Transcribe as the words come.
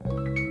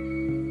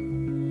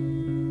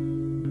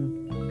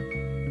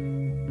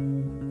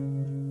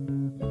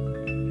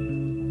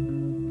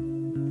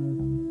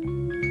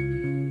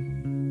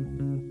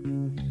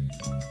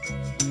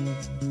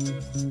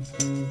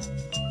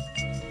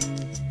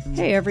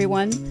Hey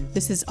everyone,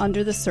 this is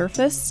Under the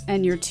Surface,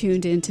 and you're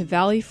tuned in to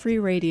Valley Free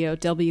Radio,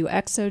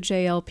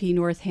 WXOJLP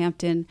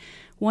Northampton,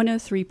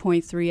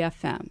 103.3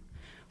 FM.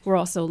 We're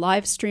also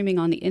live streaming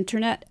on the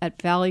internet at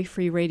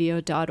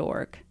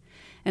valleyfreeradio.org.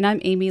 And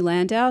I'm Amy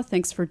Landau.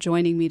 Thanks for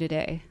joining me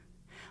today.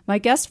 My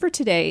guest for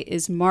today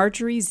is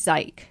Marjorie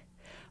Zike.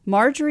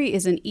 Marjorie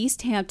is an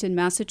East Hampton,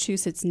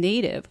 Massachusetts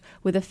native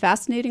with a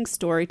fascinating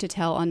story to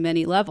tell on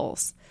many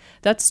levels.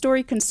 That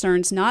story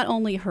concerns not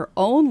only her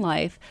own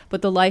life,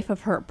 but the life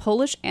of her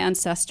Polish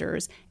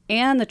ancestors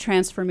and the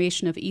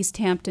transformation of East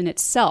Hampton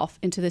itself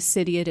into the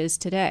city it is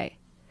today.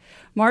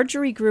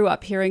 Marjorie grew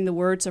up hearing the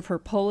words of her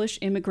Polish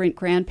immigrant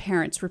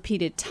grandparents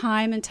repeated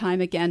time and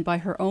time again by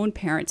her own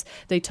parents.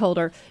 They told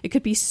her, "It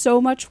could be so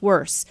much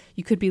worse.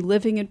 You could be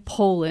living in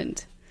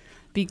Poland.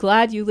 Be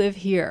glad you live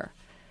here."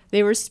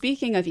 They were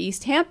speaking of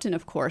East Hampton,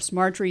 of course,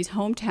 Marjorie's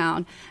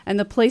hometown, and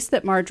the place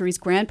that Marjorie's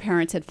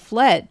grandparents had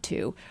fled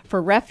to for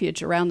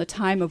refuge around the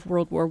time of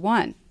World War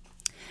I.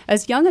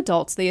 As young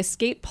adults, they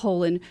escaped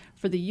Poland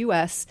for the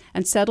U.S.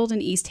 and settled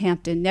in East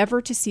Hampton,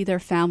 never to see their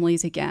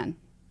families again.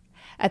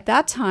 At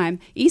that time,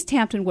 East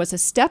Hampton was a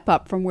step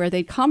up from where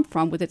they'd come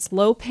from with its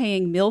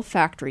low-paying mill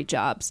factory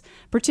jobs,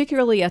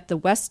 particularly at the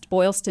West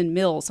Boylston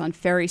Mills on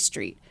Ferry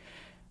Street.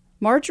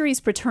 Marjorie's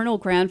paternal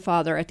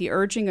grandfather, at the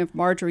urging of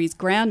Marjorie's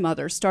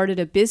grandmother, started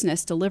a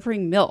business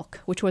delivering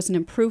milk, which was an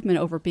improvement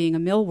over being a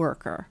mill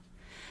worker.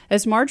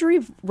 As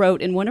Marjorie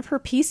wrote in one of her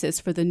pieces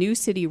for the New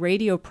City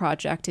Radio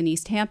Project in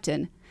East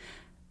Hampton,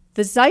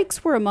 the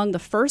Zikes were among the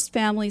first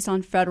families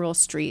on Federal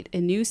Street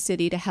in New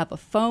City to have a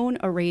phone,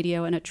 a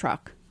radio, and a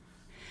truck.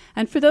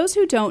 And for those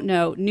who don't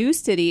know, New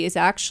City is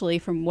actually,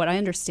 from what I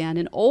understand,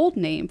 an old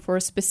name for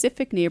a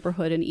specific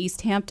neighborhood in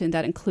East Hampton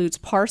that includes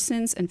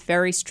Parsons and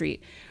Ferry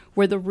Street,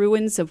 where the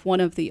ruins of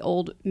one of the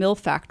old mill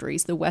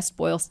factories, the West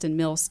Boylston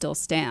Mill, still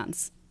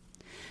stands.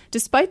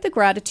 Despite the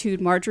gratitude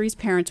Marjorie's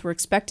parents were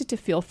expected to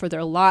feel for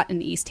their lot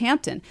in East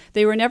Hampton,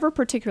 they were never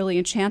particularly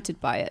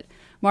enchanted by it.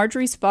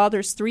 Marjorie's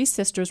father's three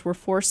sisters were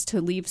forced to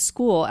leave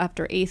school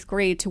after 8th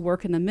grade to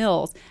work in the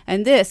mills,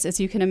 and this, as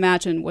you can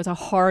imagine, was a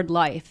hard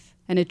life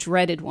and a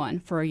dreaded one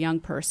for a young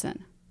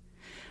person.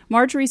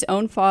 Marjorie's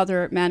own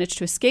father managed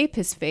to escape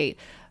his fate.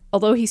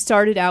 Although he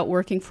started out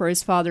working for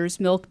his father's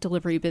milk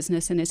delivery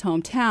business in his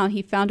hometown,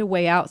 he found a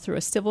way out through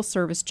a civil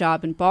service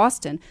job in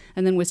Boston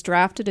and then was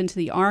drafted into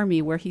the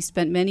Army, where he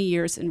spent many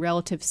years in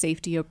relative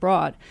safety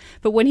abroad.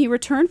 But when he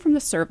returned from the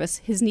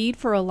service, his need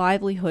for a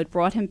livelihood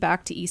brought him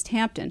back to East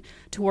Hampton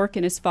to work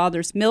in his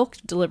father's milk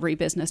delivery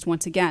business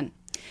once again.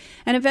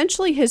 And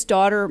eventually his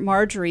daughter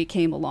Marjorie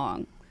came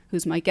along,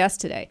 who's my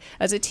guest today.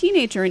 As a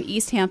teenager in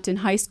East Hampton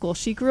High School,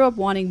 she grew up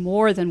wanting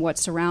more than what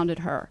surrounded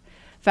her.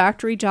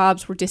 Factory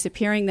jobs were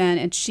disappearing then,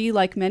 and she,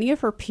 like many of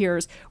her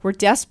peers, were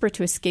desperate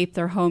to escape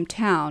their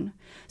hometown.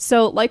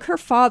 So, like her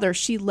father,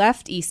 she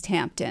left East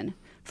Hampton,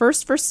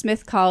 first for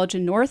Smith College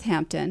in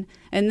Northampton,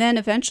 and then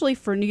eventually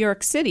for New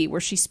York City, where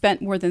she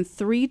spent more than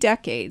 3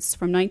 decades,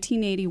 from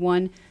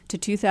 1981 to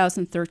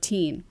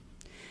 2013.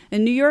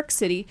 In New York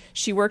City,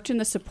 she worked in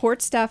the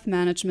support staff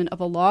management of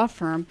a law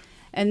firm,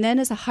 and then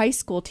as a high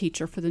school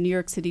teacher for the New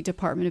York City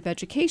Department of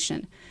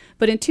Education.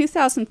 But in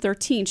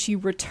 2013, she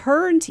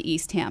returned to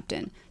East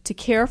Hampton to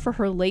care for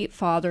her late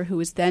father, who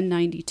was then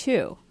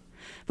 92.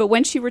 But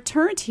when she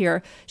returned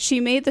here, she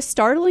made the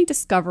startling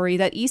discovery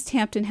that East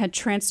Hampton had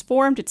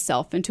transformed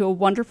itself into a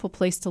wonderful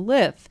place to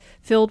live,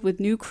 filled with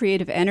new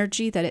creative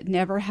energy that it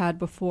never had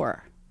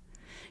before.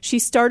 She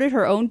started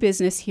her own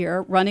business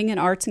here, running an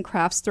arts and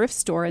crafts thrift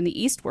store in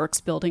the Eastworks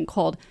building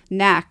called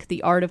NAC,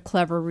 the Art of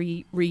Clever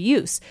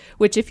Reuse,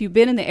 which if you've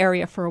been in the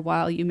area for a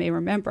while, you may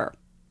remember.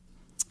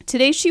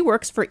 Today she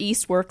works for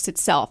Eastworks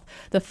itself,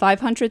 the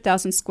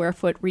 500,000 square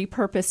foot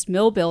repurposed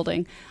mill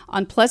building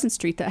on Pleasant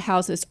Street that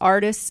houses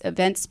artists,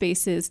 event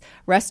spaces,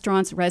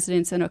 restaurants,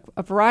 residents, and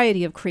a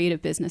variety of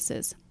creative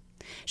businesses.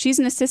 She's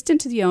an assistant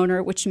to the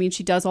owner, which means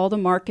she does all the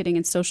marketing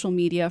and social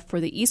media for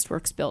the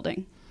Eastworks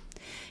building.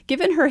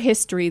 Given her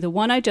history, the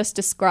one I just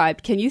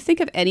described, can you think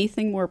of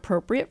anything more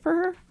appropriate for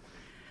her?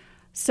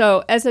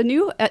 So, as a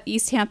new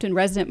East Hampton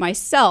resident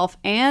myself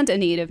and a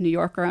native New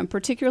Yorker, I'm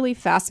particularly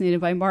fascinated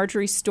by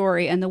Marjorie's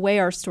story and the way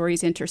our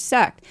stories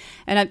intersect,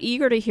 and I'm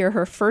eager to hear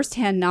her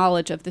firsthand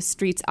knowledge of the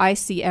streets I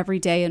see every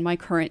day in my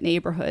current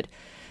neighborhood.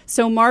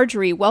 So,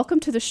 Marjorie, welcome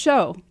to the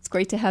show. It's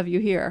great to have you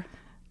here.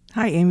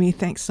 Hi, Amy.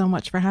 Thanks so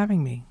much for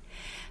having me.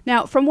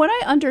 Now, from what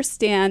I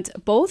understand,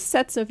 both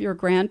sets of your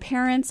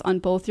grandparents on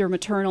both your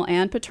maternal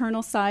and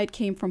paternal side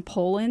came from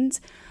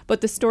Poland,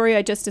 but the story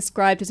I just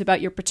described is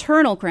about your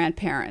paternal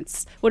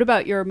grandparents. What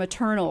about your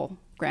maternal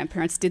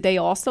grandparents? Did they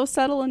also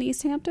settle in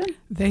East Hampton?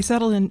 They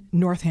settled in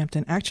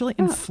Northampton, actually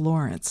in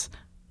Florence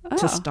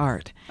to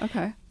start.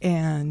 Okay.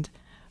 And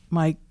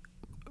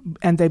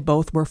they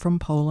both were from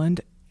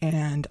Poland,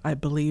 and I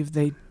believe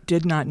they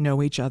did not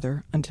know each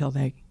other until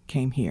they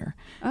came here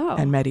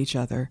and met each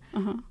other.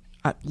 Uh-huh.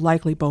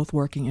 Likely both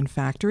working in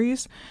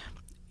factories.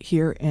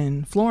 Here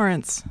in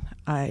Florence,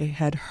 I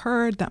had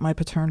heard that my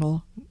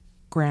paternal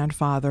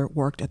grandfather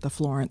worked at the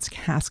Florence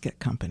Casket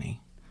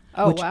Company.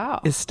 which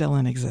is still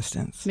in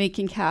existence.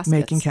 Making caskets.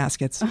 Making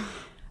caskets.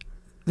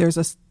 There's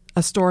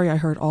a story I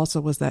heard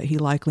also was that he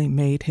likely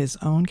made his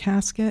own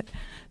casket.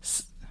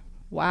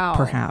 Wow.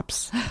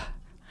 Perhaps.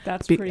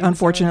 That's pretty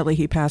unfortunately,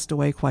 he passed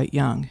away quite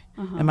young.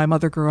 And my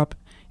mother grew up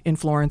in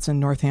Florence and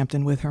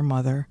Northampton with her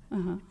mother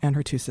and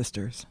her 2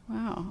 sisters.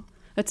 Wow.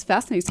 That's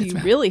fascinating. So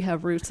you really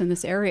have roots in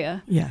this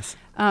area. Yes.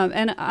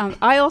 And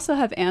I also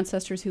have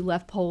ancestors who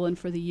left Poland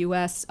for the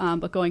U.S.,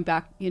 but going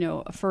back,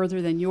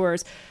 further than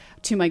yours,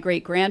 to my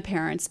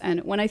great-grandparents.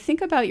 And when I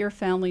think about your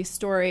family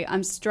story,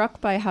 I'm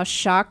struck by how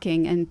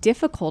shocking and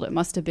difficult it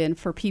must have been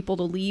for people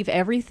to leave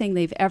everything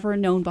they've ever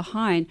known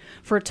behind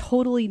for a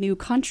totally new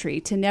country,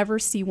 to never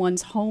see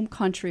one's home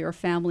country or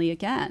family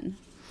again.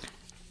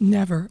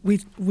 Never.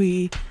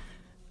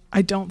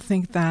 I don't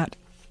think that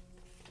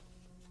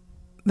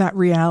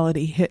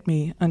reality hit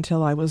me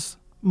until I was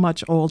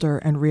much older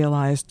and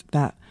realized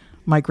that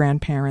my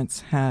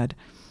grandparents had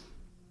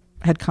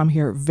come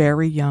here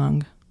very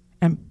young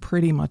and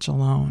pretty much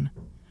alone.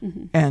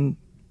 And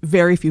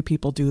very few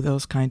people do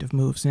those kind of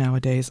moves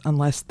nowadays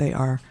unless they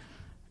are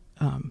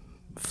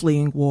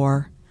fleeing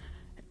war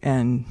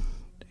and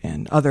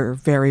other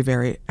very,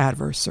 very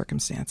adverse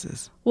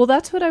circumstances. Well,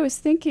 that's what I was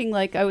thinking.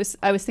 Like I was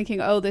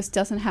thinking, oh, this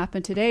doesn't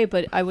happen today.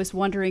 But I was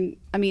wondering,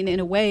 I mean, in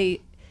a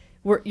way,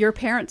 your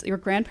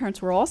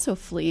grandparents were also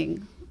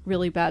fleeing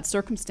really bad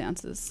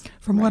circumstances.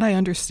 From what I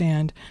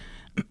understand,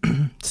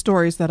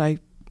 stories that I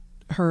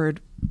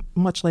heard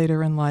much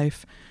later in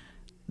life,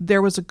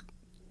 there was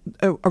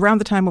around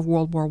the time of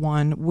World War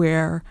I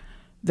where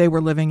they were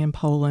living in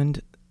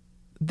Poland.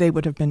 They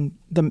would have been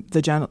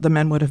the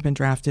men would have been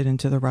drafted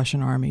into the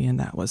Russian army, and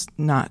that was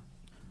not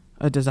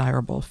a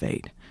desirable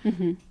fate.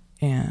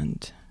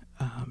 And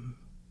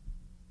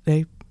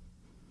they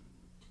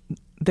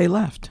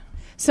left.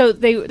 So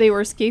they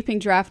were escaping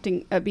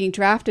being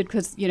drafted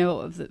because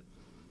of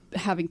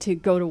having to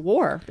go to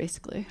war,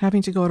 basically.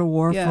 Having to go to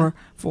war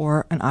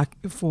for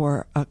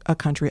a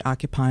country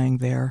occupying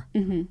their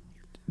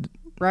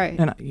right,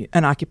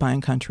 an occupying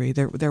country.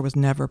 There was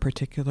never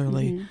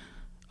particularly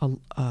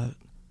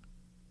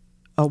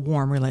a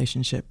warm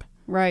relationship,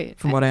 right?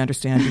 From what I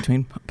understand,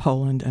 between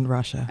Poland and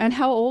Russia. And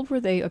how old were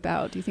they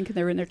about? Do you think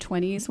they were in their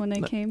 20s when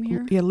they came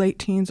here? Yeah, late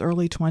teens,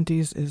 early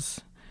 20s is.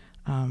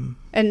 And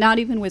not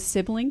even with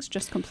siblings,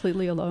 just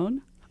completely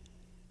alone?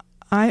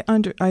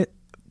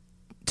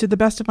 To the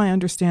best of my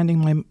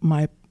understanding,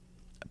 my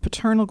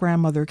paternal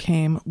grandmother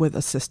came with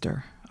a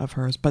sister of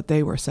hers, but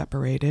they were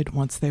separated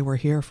once they were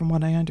here, from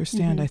what I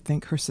understand. I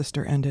think her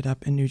sister ended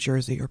up in New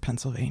Jersey or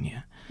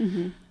Pennsylvania.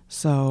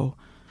 So,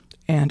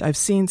 and I've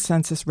seen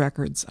census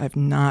records. I've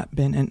not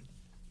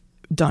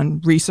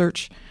done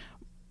research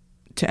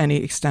to any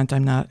extent.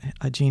 I'm not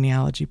a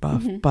genealogy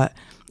buff, but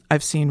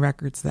I've seen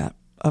records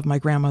of my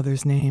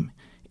grandmother's name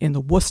in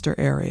the Worcester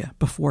area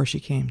before she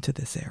came to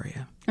this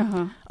area.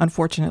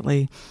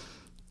 Unfortunately,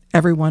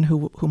 everyone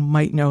who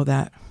might know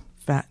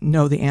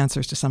know the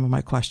answers to some of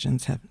my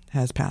questions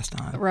has passed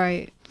on.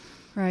 Right.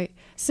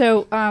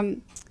 So how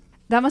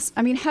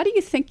do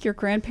you think your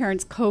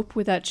grandparents cope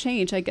with that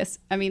change? I guess,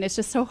 it's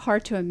just so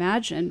hard to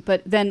imagine.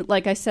 But then,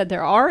 like I said,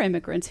 there are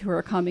immigrants who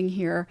are coming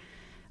here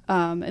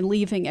and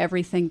leaving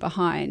everything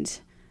behind,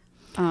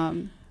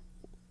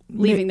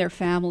 leaving their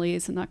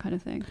families and that kind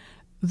of thing.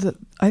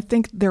 I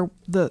think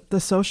the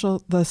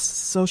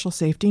social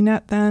safety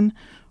net then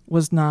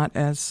was not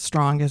as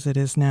strong as it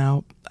is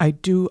now.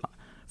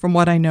 From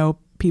what I know,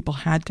 people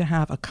had to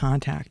have a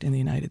contact in the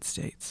United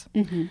States.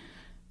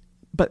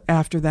 But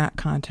after that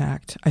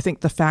contact, I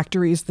think the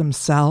factories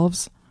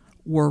themselves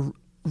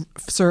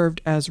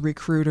served as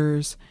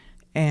recruiters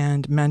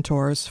and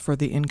mentors for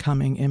the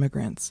incoming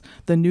immigrants.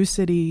 The New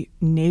City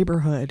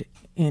neighborhood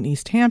in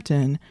East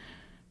Hampton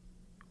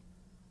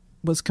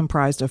was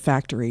comprised of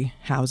factory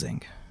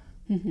housing.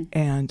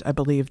 And I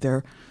believe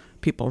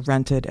people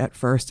rented at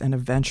first and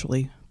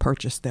eventually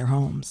purchased their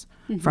homes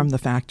from the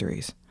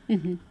factories.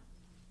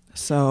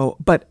 So,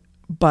 but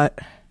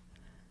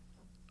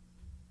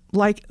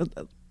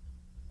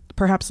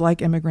perhaps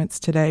like immigrants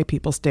today,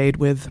 people stayed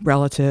with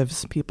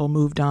relatives. People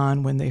moved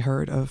on when they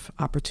heard of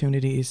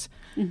opportunities.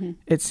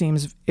 It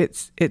seems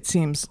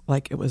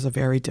like it was a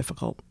very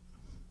difficult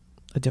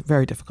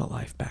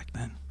life back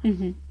then.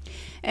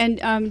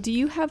 And do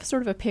you have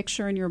sort of a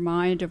picture in your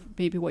mind of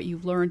maybe what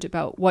you've learned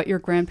about what your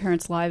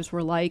grandparents' lives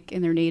were like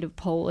in their native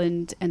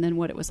Poland and then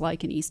what it was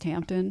like in East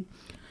Hampton?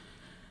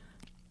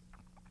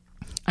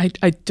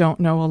 I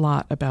don't know a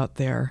lot about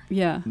their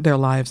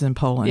lives in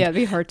Poland. Yeah, it'd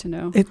be hard to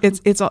know.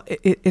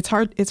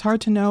 It's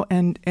hard to know,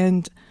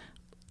 and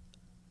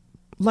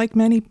like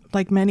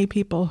many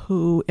people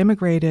who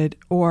immigrated,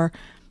 or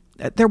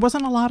there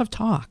wasn't a lot of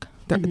talk.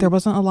 There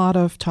wasn't a lot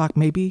of talk.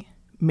 Maybe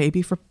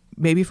for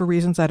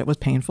reasons that it was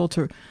painful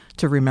to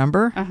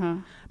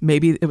remember.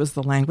 Maybe it was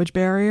the language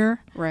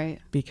barrier,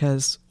 right?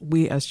 Because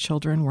we as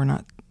children were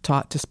not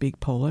taught to speak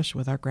Polish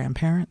with our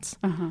grandparents.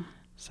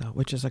 So,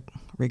 which is a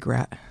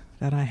regret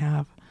that I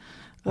have.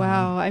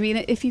 Wow.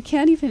 If you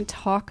can't even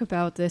talk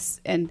about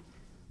this and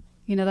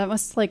That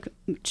must like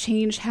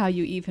change how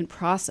you even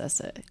process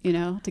it,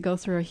 to go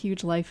through a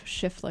huge life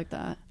shift like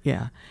that.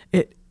 Yeah.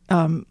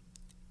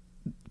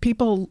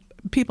 People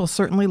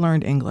certainly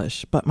learned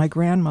English, but my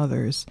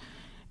grandmothers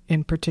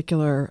in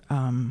particular,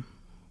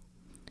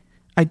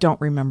 I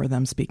don't remember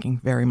them speaking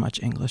very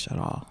much English at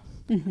all.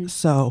 Mm-hmm.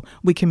 So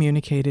we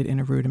communicated in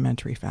a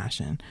rudimentary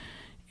fashion.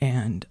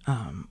 And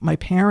my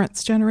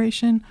parents'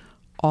 generation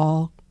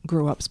all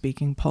grew up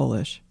speaking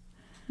Polish.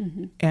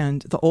 Mm-hmm.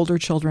 And the older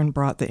children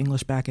brought the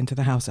English back into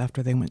the house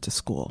after they went to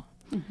school.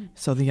 Mm-hmm.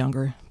 So the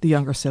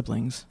younger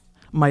siblings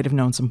might have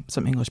known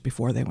some English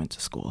before they went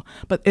to school.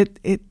 But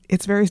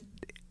it's very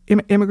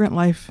immigrant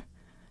life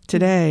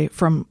today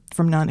from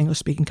non-English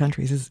speaking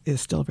countries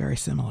is still very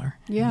similar.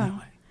 Yeah. In that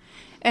way.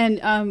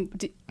 And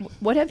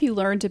what have you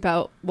learned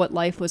about what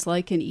life was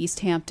like in East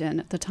Hampton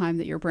at the time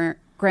that your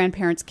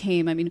grandparents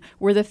came? I mean,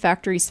 were the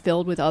factories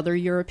filled with other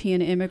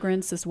European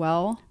immigrants as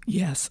well?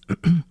 Yes.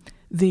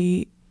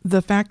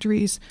 The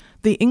factories,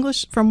 the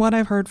English, from what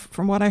I heard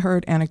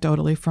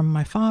anecdotally from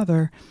my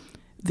father,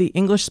 the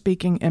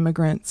English-speaking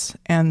immigrants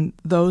and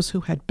those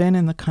who had been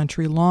in the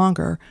country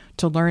longer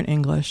to learn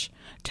English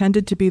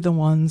tended to be the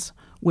ones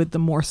with the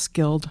more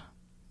skilled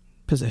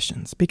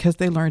positions because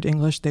they learned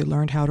English, they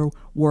learned how to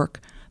work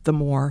the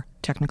more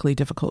technically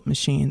difficult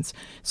machines.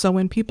 So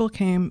when people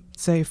came,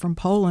 say, from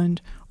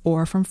Poland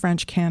or from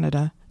French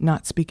Canada,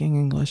 not speaking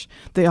English,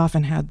 they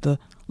often had the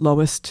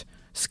lowest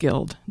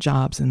skilled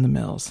jobs in the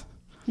mills.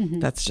 Mm-hmm.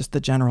 That's just the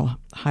general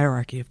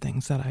hierarchy of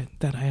things that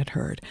I had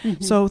heard.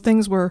 Mm-hmm. So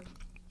things were,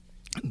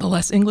 the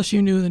less English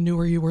you knew, the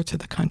newer you were to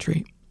the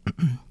country.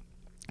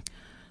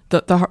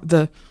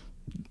 the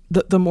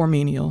more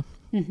menial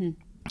mm-hmm.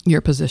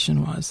 your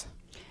position was.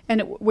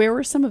 And where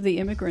were some of the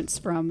immigrants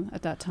from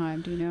at that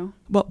time? Do you know?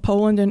 Well,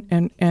 Poland and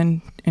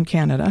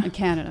Canada. And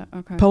Canada,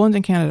 okay. Poland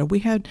and Canada. We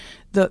had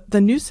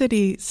the New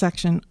City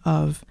section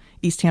of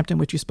East Hampton,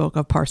 which you spoke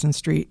of, Parsons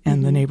Street and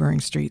mm-hmm. the neighboring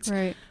streets.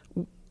 Right.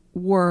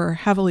 Were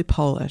heavily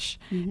Polish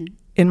mm-hmm.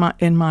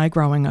 in my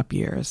growing up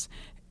years,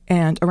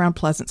 and around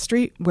Pleasant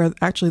Street, where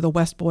actually the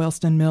West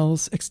Boylston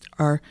mills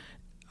are,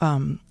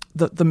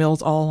 the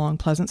mills all along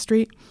Pleasant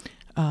Street.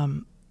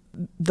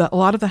 A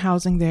lot of the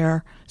housing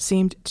there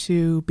seemed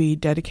to be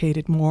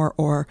dedicated more,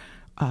 or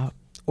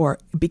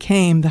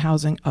became the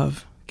housing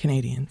of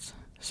Canadians.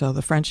 So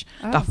the French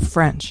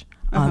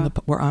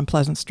were on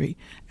Pleasant Street,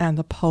 and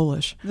the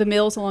Polish. The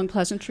mills along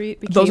Pleasant Street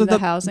became the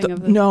housing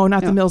of the... No,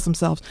 not the mills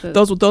themselves.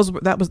 Those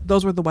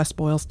were the West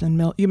Boylston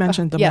mill. You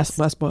mentioned West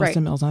Boylston right.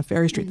 mills on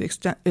Ferry Street.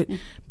 Mm-hmm.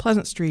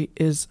 Pleasant Street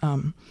is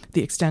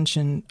the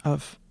extension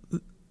of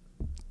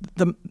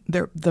the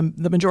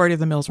majority of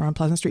the mills are on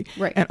Pleasant Street,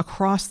 right. And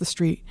across the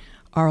street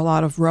are a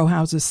lot of row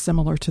houses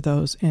similar to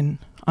those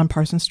on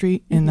Parsons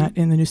Street in the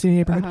New City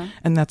neighborhood, uh-huh.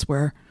 and that's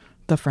where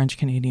the French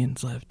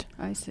Canadians lived.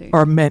 I see.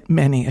 Or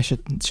many. I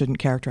shouldn't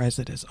characterize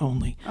it as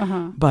only.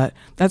 Uh-huh. But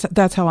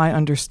that's how I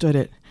understood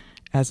it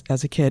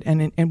as a kid.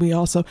 And we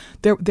also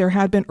there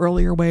had been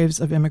earlier waves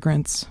of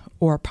immigrants,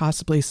 or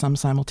possibly some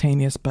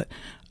simultaneous, but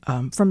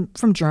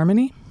from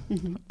Germany.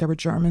 Mm-hmm. There were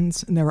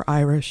Germans and there were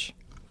Irish.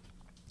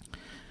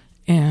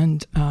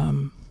 And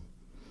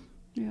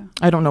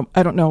I don't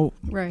know.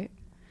 Right.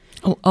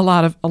 A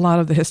lot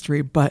of the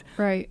history, but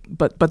right.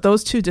 But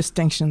those two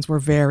distinctions were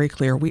very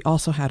clear. We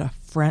also had a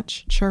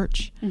French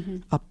church, mm-hmm.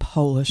 a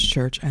Polish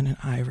church, and an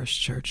Irish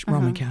church, uh-huh.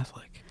 Roman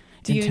Catholic.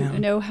 Do you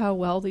know how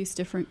well these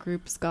different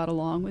groups got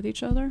along with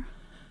each other?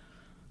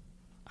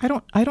 I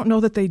don't know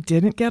that they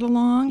didn't get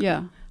along.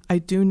 Yeah. I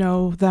do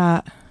know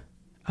that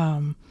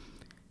when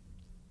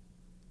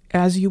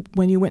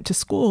you went to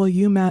school,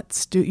 you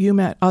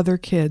met other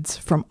kids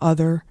from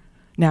other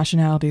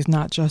nationalities,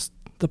 not just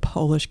the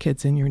Polish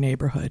kids in your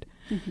neighborhood.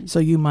 Mm-hmm. So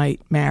you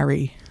might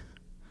marry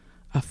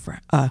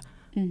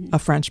mm-hmm. a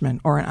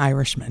Frenchman or an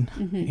Irishman.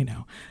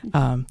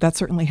 Mm-hmm. That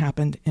certainly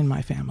happened in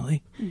my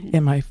family, mm-hmm.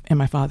 in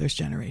my father's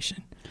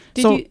generation.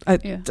 So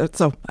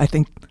I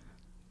think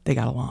they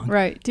got along.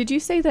 Right. Did you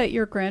say that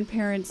your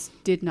grandparents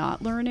did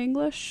not learn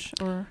English,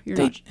 or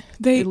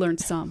they learned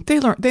some? They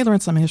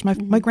learned some English.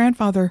 My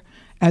grandfather,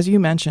 as you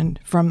mentioned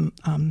from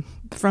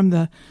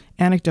the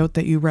anecdote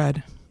that you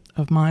read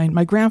of mine,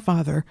 my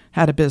grandfather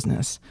had a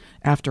business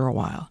after a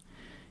while,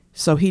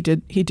 so he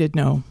did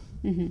know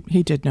mm-hmm.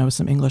 he did know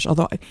some English.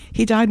 Although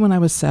he died when I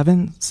was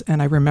 7,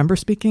 and I remember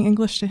speaking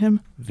English to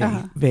him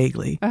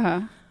vaguely.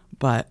 Uh-huh.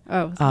 But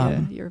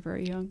you were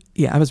very young.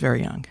 Yeah, I was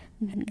very young,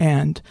 mm-hmm.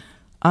 and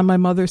on my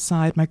mother's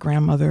side, my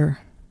grandmother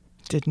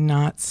did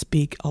not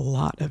speak a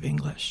lot of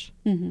English,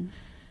 mm-hmm.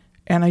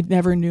 and I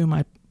never knew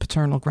my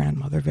paternal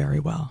grandmother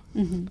very well.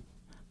 Mm-hmm.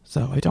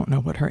 So I don't know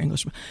what her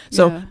English was.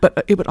 So,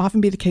 but it would often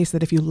be the case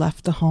that if you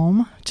left the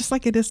home, just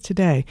like it is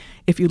today,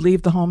 if you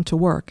leave the home to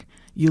work,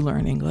 you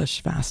learn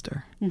English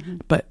faster. Mm-hmm.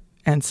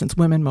 And since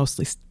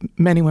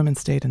many women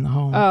stayed in the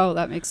home. Oh,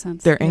 that makes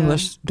sense. Their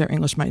English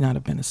might not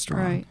have been as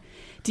strong. Right.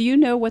 Do you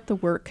know what the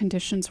work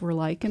conditions were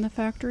like in the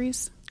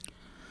factories?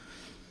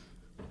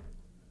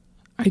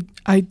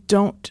 I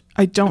don't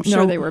I'm know.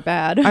 Sure, they were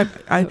bad.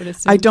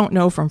 I don't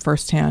know from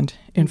firsthand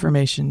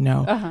information.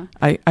 No,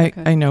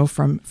 I know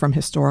from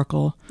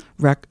historical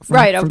right,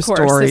 of from course,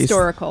 stories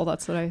historical.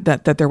 That's what I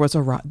that there was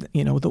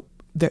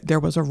there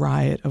was a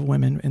riot of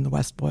women in the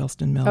West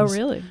Boylston Mills. Oh,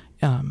 really?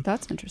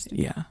 That's interesting.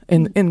 Yeah,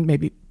 and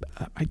maybe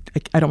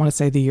I don't want to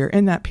say the year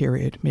in that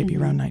period, maybe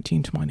around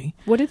 1920.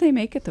 What did they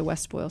make at the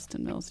West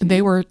Boylston Mills?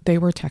 They were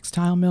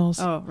textile mills.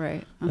 Oh,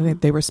 right.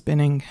 They were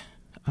spinning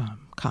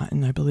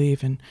cotton, I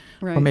believe, and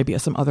right. or maybe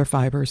some other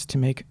fibers to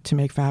make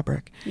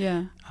fabric.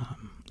 Yeah.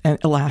 And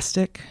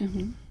elastic.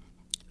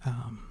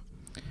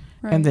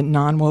 Right. And then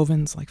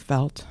non-wovens like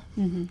felt.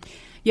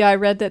 Yeah, I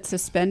read that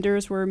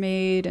suspenders were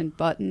made and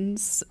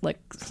buttons, like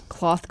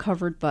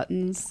cloth-covered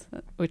buttons,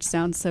 which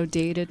sounds so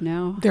dated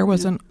now. There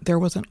was an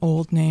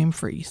old name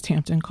for East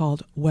Hampton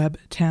called Webb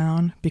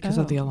Town because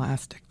of the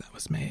elastic that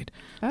was made.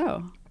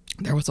 Oh.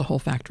 There was a whole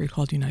factory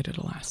called United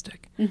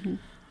Elastic.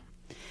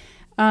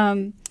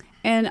 And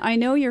I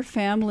know your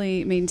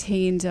family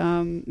maintained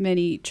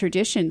many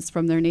traditions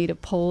from their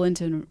native Poland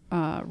and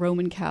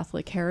Roman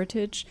Catholic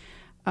heritage.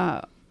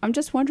 I'm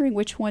just wondering,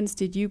 which ones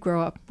did you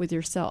grow up with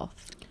yourself?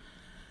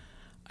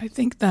 I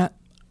think that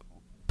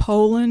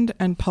Poland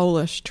and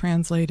Polish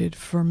translated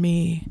for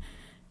me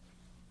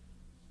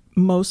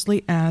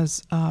mostly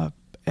as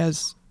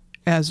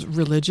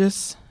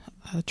religious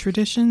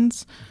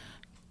traditions.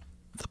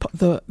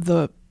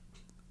 The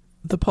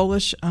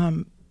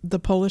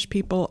Polish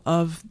people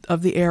of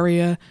the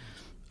area,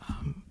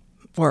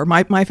 or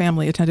my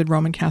family attended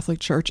Roman Catholic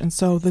Church, and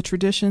so the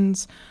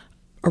traditions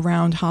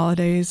around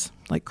holidays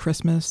like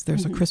Christmas,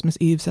 there's a Christmas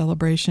Eve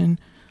celebration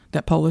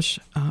that Polish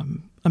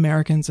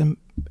Americans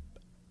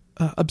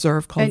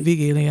observe called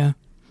Vigilia.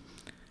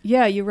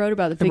 Yeah, you wrote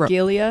about the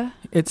Vigilia.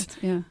 It's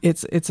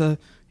a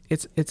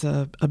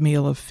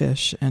meal of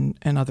fish and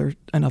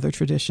other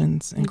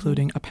traditions,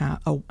 including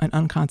an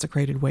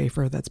unconsecrated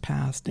wafer that's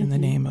passed in the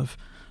name of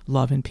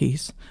love and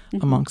peace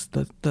amongst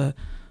the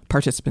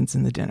participants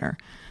in the dinner,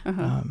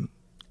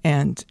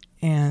 and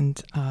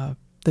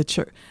the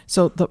church.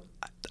 So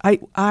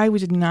I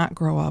did not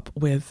grow up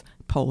with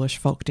Polish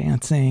folk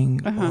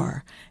dancing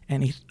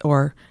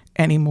or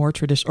any more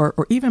tradition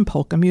or even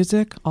polka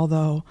music.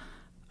 Although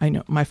I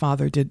know my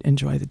father did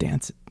enjoy the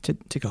dance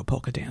to go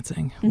polka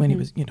dancing when he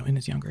was in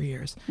his younger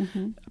years.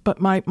 But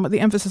the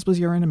emphasis was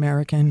you're an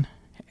American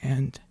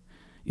and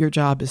your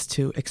job is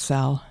to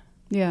excel.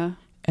 Yeah.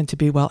 And to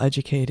be well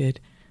educated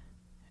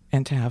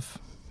and to have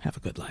a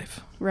good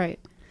life. Right.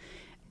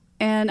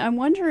 And I'm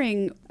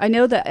wondering, I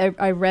know that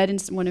I read in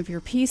one of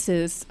your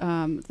pieces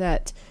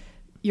that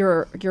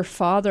your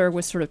father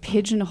was sort of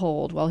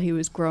pigeonholed while he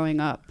was growing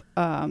up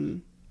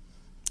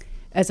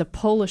as a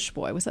Polish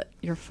boy. Was that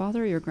your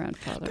father or your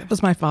grandfather? That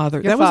was my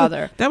father. Your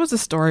father. That was a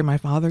story my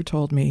father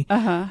told me.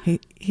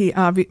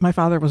 My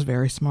father was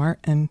very smart,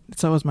 and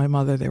so was my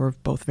mother. They were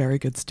both very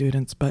good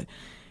students, but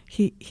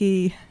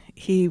he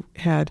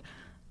had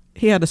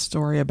a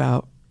story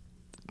about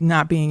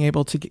not being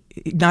able to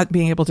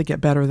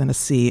get better than a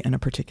C in a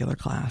particular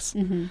class.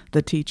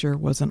 The teacher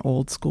was an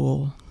old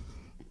school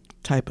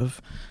type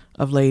of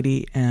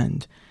lady,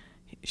 and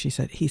he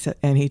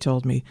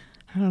told me,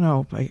 I don't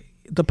know,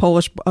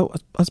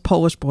 us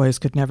Polish boys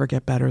could never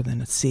get better than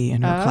a C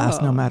in our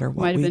class, no matter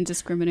what. Might have been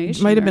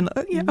discrimination. Might have been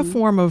a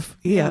form of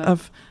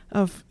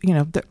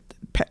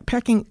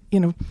pecking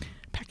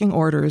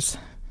orders.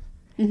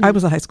 I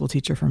was a high school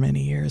teacher for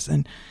many years,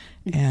 and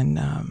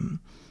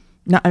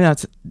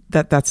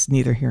that's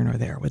neither here nor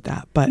there with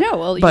that. But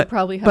you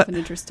probably have an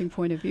interesting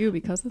point of view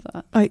because of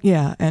that.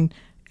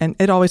 And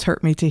it always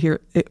hurt me to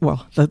hear it.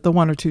 Well, the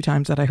one or two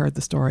times that I heard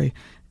the story,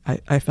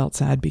 I felt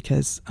sad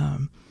because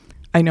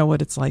I know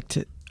what it's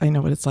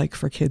like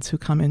for kids who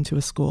come into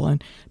a school,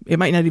 and it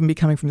might not even be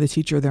coming from the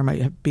teacher. There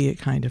might be a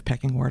kind of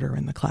pecking order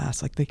in the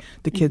class, like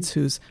the kids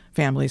whose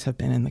families have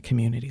been in the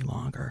community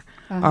longer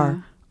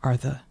are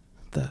the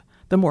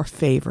more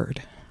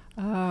favored.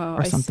 Oh,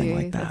 or something I see.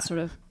 like that. That's sort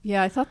of,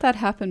 I thought that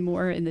happened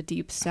more in the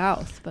deep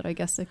South, but I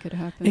guess it could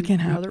happen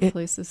in other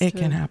places too. It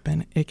can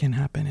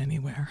happen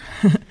anywhere.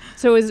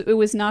 So it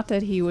was not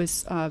that he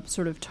was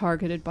sort of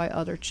targeted by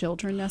other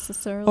children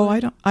necessarily? Oh,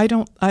 I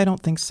don't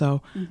think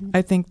so.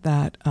 I think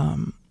that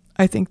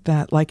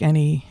like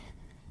any,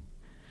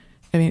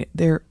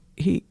 that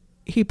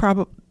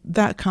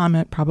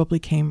comment probably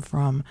came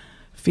from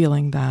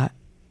feeling that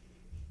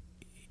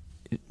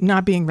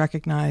not being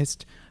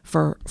recognized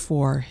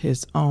for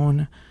his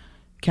own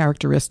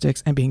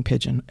characteristics and being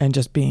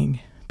just being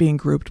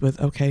grouped with,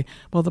 okay,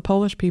 well, the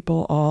Polish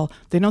people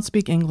they don't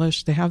speak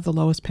English, they have the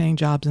lowest paying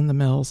jobs in the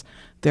mills,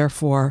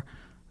 therefore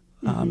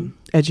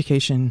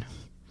education,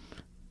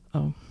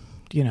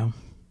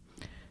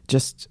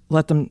 just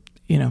let them,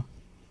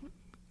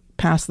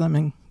 pass them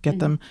and get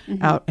them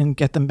out and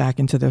get them back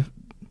into the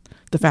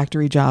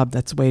factory job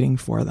that's waiting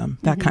for them.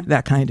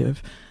 That kind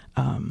of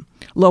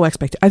low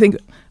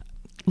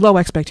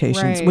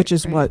expectations, right, which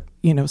is what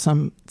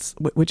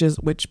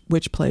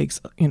which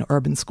plagues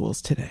urban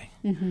schools today.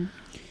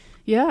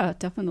 Yeah, it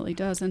definitely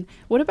does. And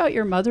what about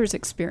your mother's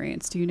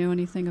experience? Do you know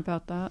anything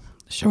about that?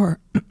 Sure.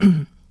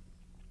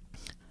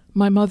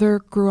 My mother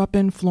grew up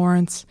in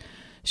Florence.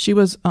 She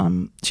was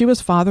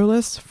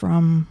fatherless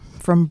from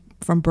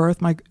birth.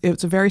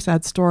 It's a very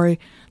sad story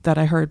that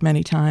I heard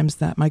many times,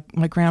 that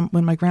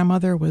when my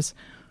grandmother was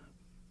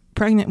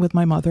pregnant with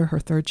my mother, her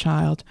third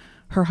child,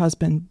 her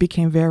husband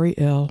became very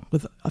ill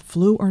with a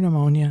flu or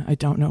pneumonia, I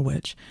don't know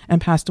which,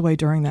 and passed away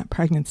during that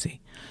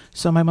pregnancy.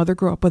 So my mother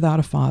grew up without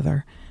a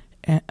father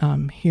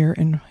here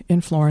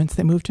in Florence.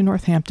 They moved to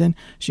Northampton.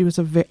 She was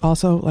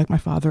also, like my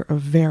father, a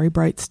very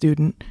bright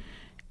student.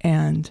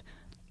 And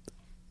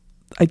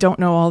I don't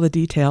know all the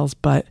details,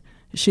 but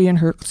she and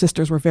her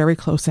sisters were very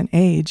close in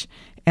age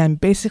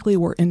and basically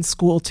were in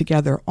school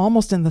together,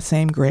 almost in the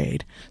same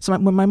grade. So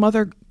when my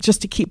mother,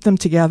 just to keep them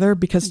together,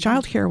 because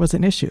childcare was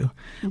an issue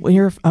when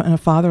you're in a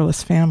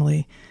fatherless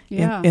family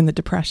in the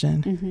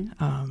Depression.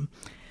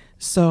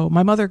 So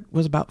my mother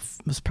was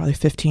probably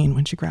 15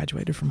 when she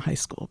graduated from high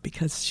school,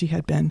 because she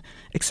had been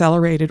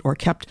accelerated or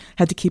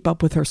had to keep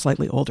up with her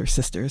slightly older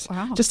sisters.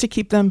 Wow. Just to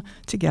keep them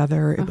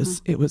together.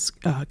 It was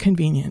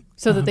convenient,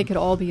 so that they could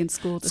all be in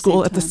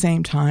school at the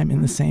same time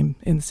in the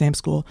same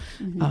school.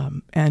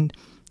 And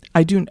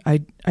I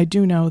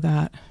do know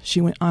that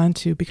she went on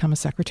to become a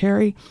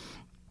secretary.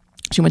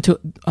 She went to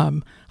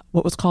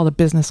what was called a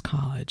business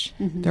college.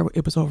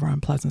 It was over on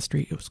Pleasant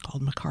Street. It was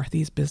called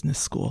McCarthy's Business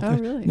School. Oh,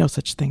 There's really? no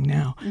such thing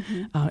now.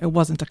 It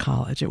wasn't a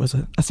college. It was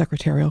a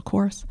secretarial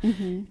course.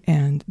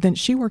 And then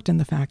she worked in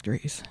the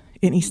factories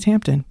in East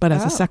Hampton, but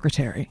as a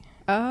secretary.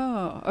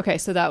 Oh, okay.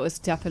 So that was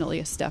definitely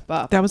a step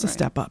up. That was a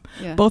step up.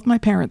 Yeah. Both my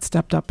parents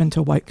stepped up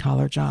into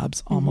white-collar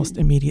jobs almost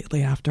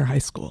immediately after high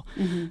school.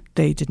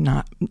 They did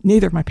not.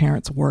 Neither of my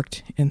parents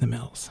worked in the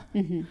mills.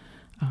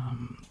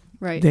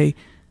 Right.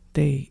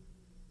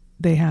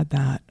 They had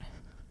that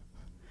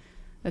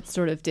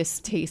sort of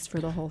distaste for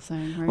the whole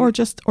thing, right? or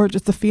just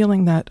the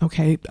feeling that,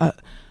 okay,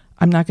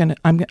 I'm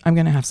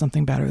gonna have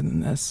something better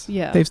than this.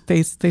 Yeah.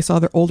 They saw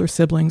their older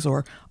siblings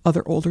or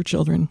other older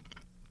children,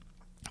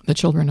 the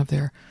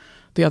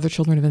other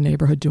children of the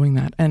neighborhood doing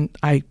that, and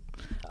I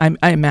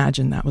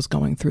imagine that was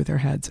going through their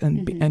heads,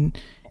 and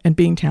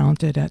being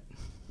talented at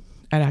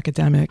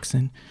academics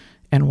and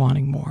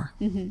wanting more.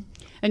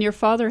 And your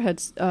father had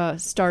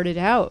started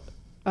out.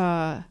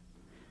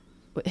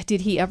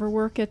 Did he ever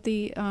work at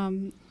the?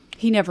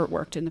 He never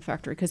worked in the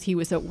factory because he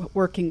was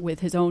working with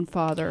his own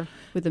father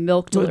with the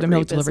milk delivery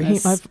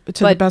business.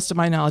 To the best of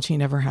my knowledge, he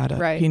never had a.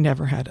 Right. He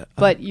never had a.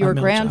 But your a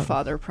mill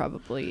grandfather job.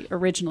 Probably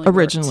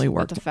originally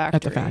worked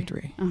at the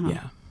factory.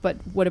 Yeah. But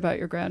what about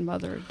your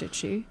grandmother? Did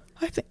she?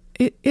 I think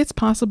it's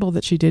possible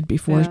that she did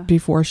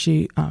before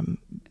she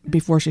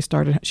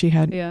started. She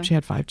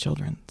had 5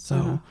 children.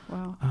 So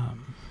wow.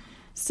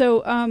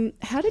 So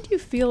how did you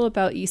feel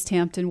about East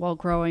Hampton while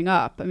growing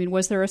up? I mean,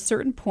 was there a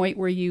certain point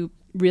where you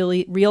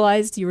really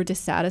realized you were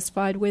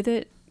dissatisfied with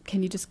it?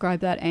 Can you describe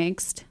that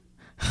angst?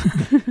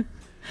 If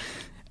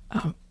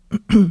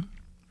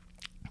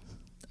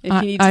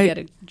you need to get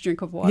a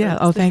drink of water. Yeah.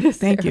 Oh, thank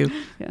you.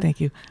 Yeah.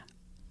 Thank you.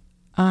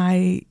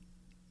 I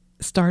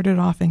started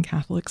off in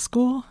Catholic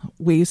school.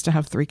 We used to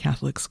have 3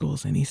 Catholic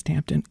schools in East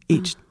Hampton,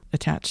 each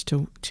attached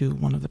to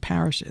one of the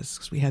parishes,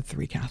 because we had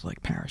 3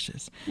 Catholic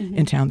parishes.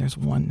 In town, there's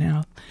 1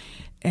 now.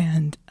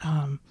 And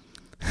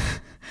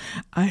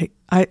I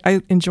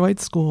enjoyed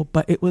school,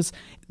 but it was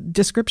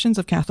descriptions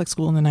of Catholic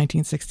school in the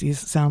 1960s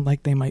sound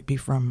like they might be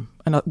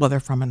they're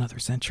from another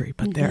century,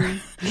 but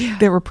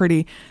they were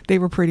pretty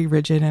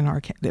rigid and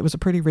archaic. It was a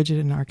pretty rigid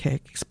and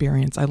archaic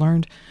experience. I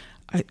learned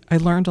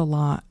a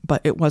lot,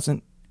 but it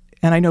wasn't.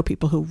 And I know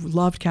people who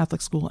loved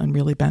Catholic school and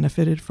really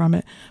benefited from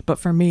it, but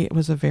for me, it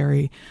was a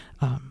very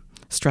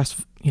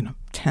stressful,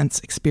 tense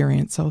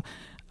experience. So.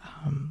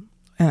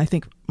 And I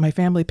think my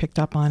family picked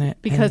up on it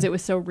because it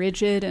was so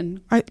rigid, and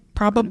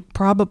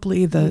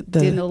probably the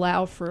didn't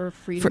allow for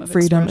freedom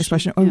of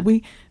expression.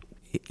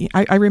 Yeah.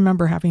 I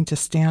remember having to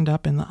stand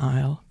up in the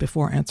aisle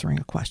before answering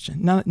a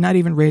question, not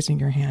even raising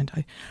your hand.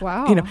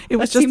 Wow, it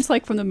was seems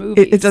like from the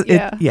movies.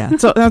 Yeah.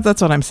 So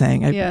that's what I'm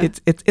saying. Yeah.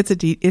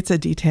 It's a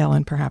detail,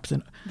 and perhaps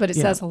but it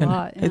says a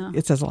lot. Yeah.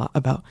 It says a lot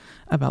about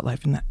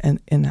life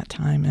in that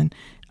time, and.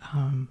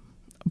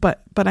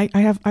 But I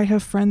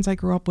have friends I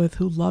grew up with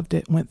who loved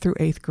it, went through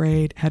 8th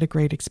grade, had a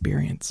great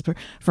experience.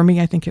 For me,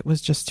 I think it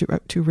was just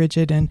too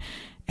rigid,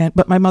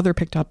 but my mother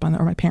picked up on it,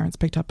 or my parents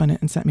picked up on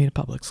it and sent me to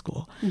public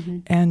school.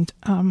 And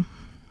I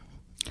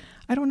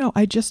don't know,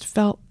 I just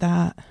felt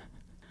that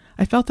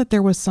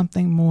there was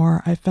something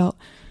more. I felt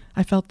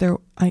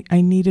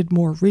I needed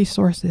more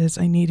resources.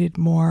 I needed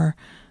more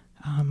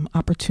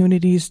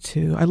opportunities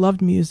I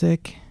loved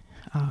music,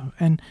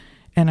 and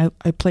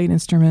I played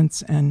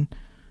instruments and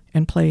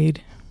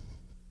played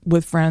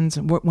with friends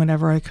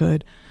whenever I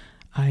could.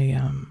 I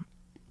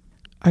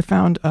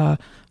found a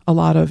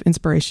lot of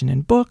inspiration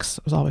in books.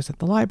 I was always at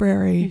the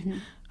library,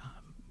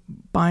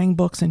 buying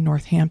books in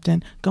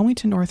Northampton. Going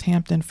to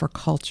Northampton for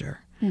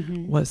culture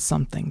was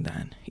something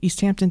then.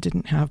 East Hampton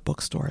didn't have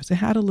bookstores. It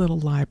had a little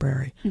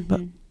library, but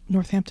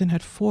Northampton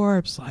had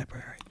Forbes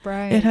Library.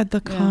 Right. It had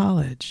the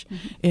college.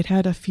 Mm-hmm. It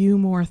had a few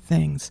more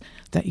things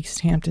that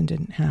East Hampton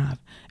didn't have.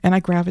 And I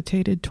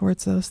gravitated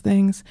towards those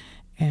things.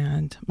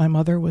 And my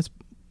mother was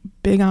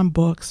big on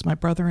books. My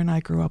brother and I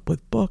grew up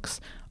with books,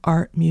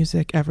 art,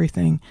 music,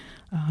 everything.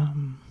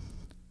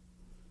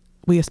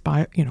 We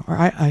aspire, or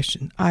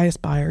I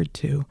aspired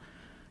to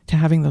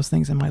having those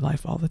things in my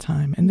life all the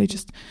time. And they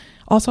just,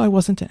 also I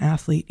wasn't an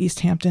athlete. East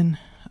Hampton,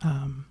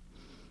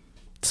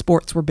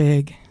 sports were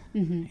big,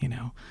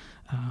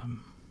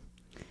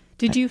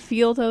 Did you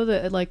feel though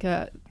that like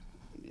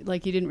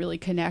you didn't really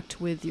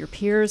connect with your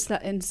peers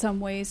that in some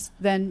ways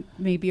then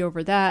maybe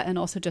over that, and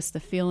also just the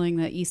feeling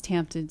that East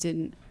Hampton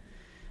didn't,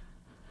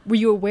 were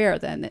you aware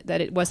then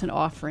that it wasn't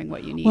offering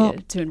what you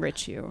needed to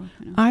enrich you?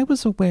 I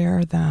was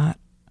aware that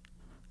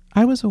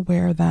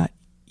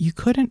you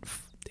couldn't,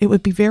 it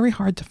would be very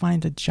hard to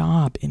find a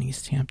job in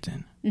East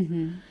Hampton.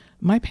 Mm-hmm.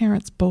 My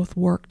parents both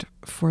worked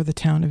for the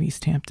town of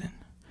East Hampton.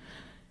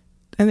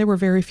 And there were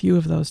very few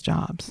of those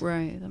jobs.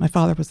 Right. My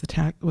father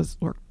was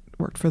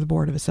worked for the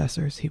Board of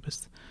Assessors. He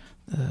was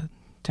the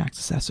tax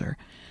assessor.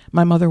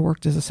 My mother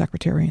worked as a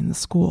secretary in the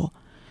school.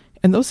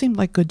 And those seemed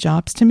like good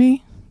jobs to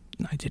me.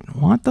 I didn't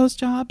want those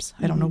jobs.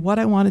 Mm-hmm. I don't know what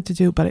I wanted to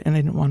do, and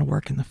I didn't want to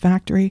work in the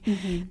factory.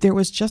 Mm-hmm. There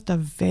was just a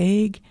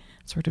vague,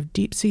 sort of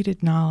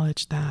deep-seated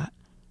knowledge that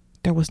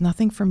there was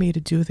nothing for me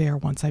to do there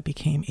once I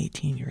became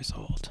 18 years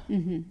old.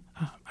 Mm-hmm.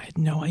 I had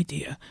no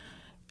idea.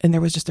 And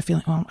there was just a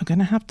feeling, I'm going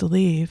to have to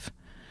leave.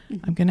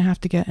 Mm-hmm. I'm going to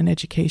have to get an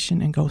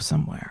education and go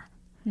somewhere.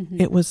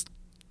 Mm-hmm. It was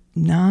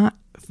not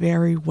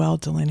very well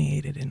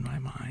delineated in my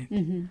mind.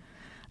 Mm-hmm.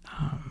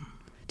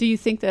 Do you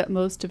think that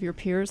most of your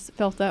peers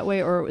felt that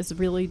way, or it was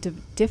really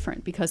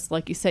different? Because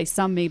like you say,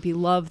 some maybe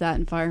love that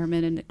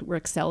environment and were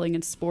excelling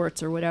in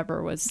sports or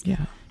whatever was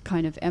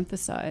kind of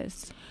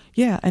emphasized.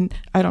 Yeah, and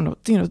I don't know,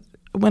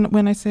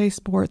 when I say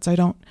sports, I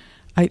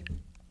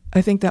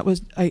think that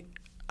was,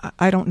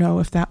 I don't know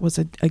if that was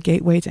a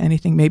gateway to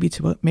anything, maybe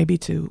to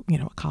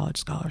a college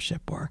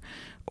scholarship or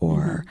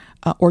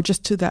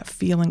just to that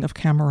feeling of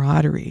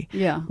camaraderie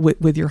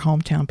with your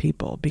hometown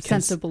people, because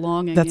sense of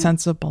belonging.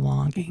 Sense of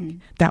belonging. Mm-hmm.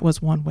 That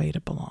was one way to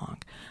belong.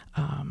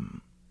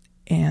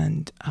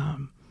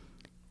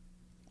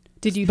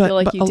 Did you feel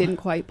like you didn't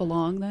quite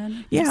belong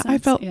then? Yeah, I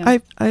felt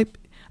I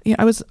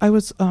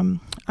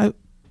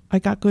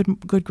got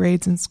good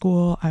grades in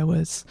school. I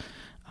was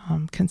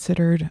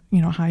considered,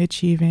 high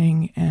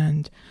achieving,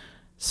 and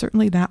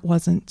certainly that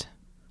wasn't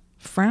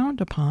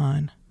frowned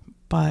upon,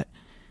 but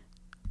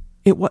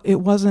it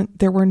wasn't.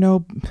 There were no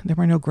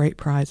great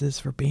prizes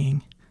for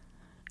being,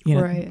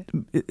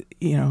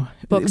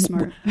 book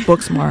smart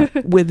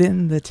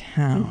within the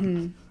town,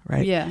 mm-hmm.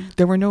 right? Yeah,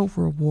 there were no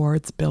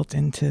rewards built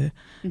into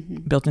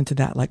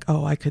that. Like,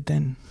 I could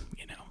then,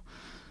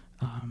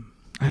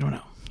 I don't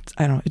know.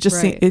 It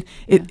just seemed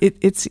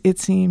it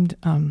seemed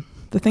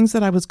the things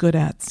that I was good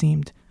at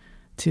seemed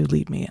to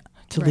lead me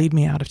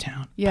out of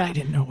town. Yeah, but I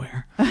didn't know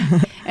where.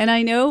 And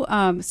I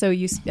know. So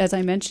you, as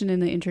I mentioned in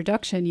the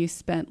introduction, you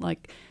spent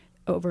like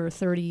over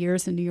 30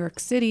 years in New York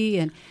City,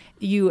 and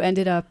you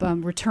ended up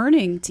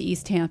returning to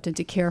East Hampton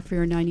to care for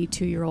your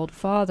 92-year-old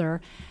father.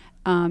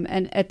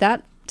 And at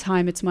that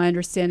time, it's my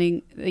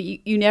understanding that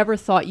you never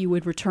thought you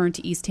would return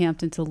to East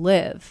Hampton to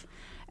live,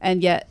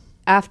 and yet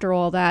after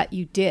all that,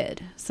 you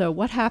did. So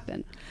what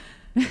happened?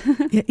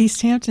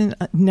 East Hampton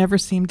never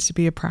seemed to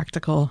be a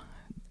practical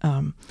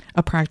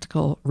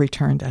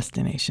return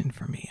destination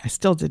for me. I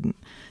still didn't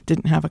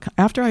have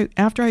after I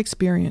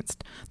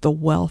experienced the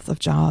wealth of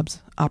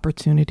jobs,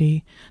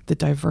 opportunity, the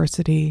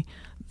diversity,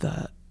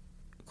 the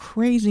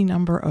crazy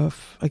number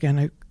of, again,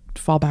 I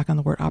fall back on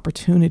the word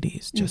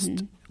opportunities,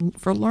 just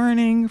for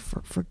learning,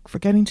 for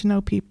getting to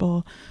know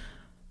people.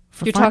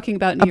 You're talking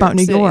about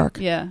New York.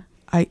 Yeah.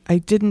 I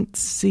didn't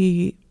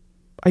see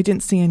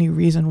any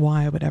reason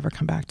why I would ever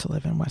come back to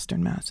live in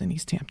Western Mass, in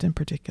East Hampton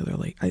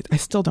particularly. I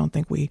still don't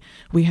think we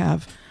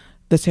have,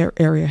 this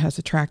area has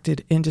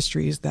attracted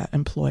industries that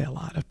employ a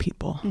lot of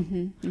people.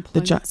 Mm-hmm.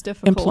 Employment's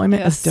difficult.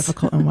 Employment is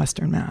difficult in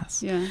Western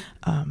Mass. Yeah.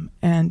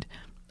 And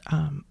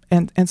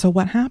so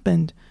what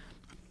happened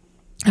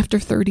after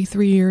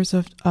 33 years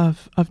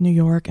of New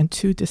York and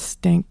 2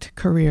 distinct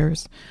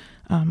careers,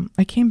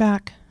 I came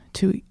back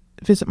to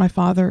visit my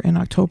father in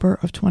October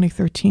of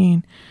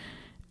 2013,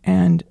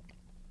 and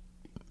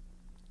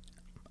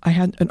I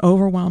had an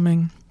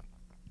overwhelming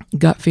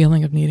gut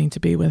feeling of needing to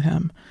be with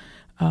him.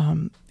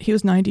 He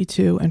was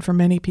 92, and for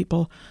many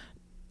people,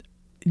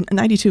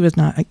 92 is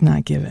not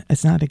given.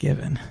 It's not a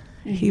given.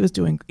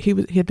 Mm-hmm.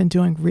 He had been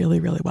doing really,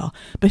 really well,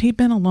 but he'd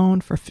been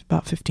alone for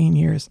about 15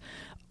 years.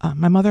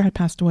 My mother had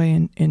passed away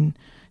in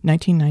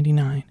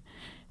 1999,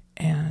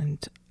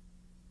 and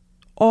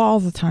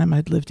all the time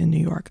I'd lived in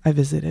New York, I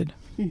visited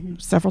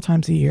several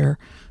times a year,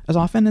 as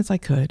often as I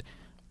could.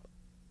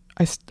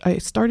 I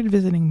started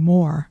visiting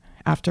more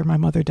after my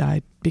mother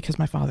died because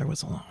my father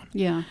was alone.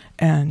 Yeah.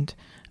 And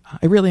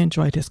I really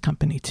enjoyed his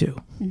company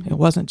too. Mm-hmm. It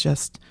wasn't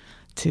just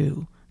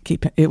to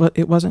keep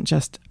it wasn't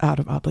just out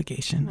of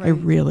obligation. Right. I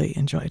really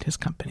enjoyed his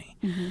company.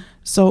 Mm-hmm.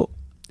 So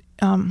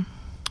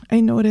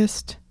I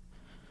noticed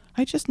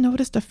I just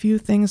noticed a few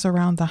things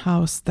around the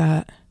house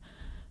that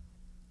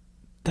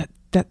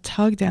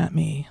tugged at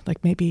me.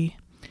 Like maybe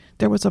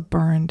there was a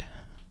burned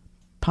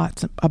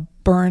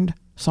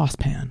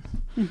saucepan.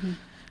 Mm-hmm.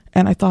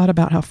 And I thought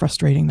about how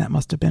frustrating that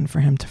must have been for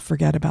him to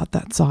forget about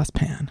that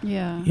saucepan.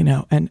 Yeah. You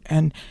know,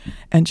 and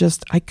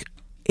just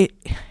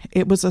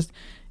it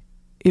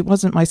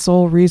wasn't my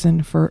sole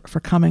reason for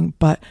coming,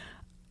 but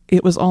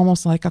it was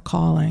almost like a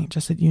calling.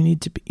 Just that you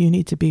need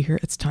to be here.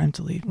 It's time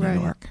to leave New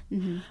York.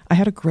 Mm-hmm. I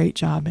had a great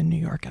job in New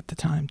York at the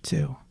time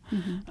too.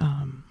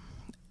 Mm-hmm.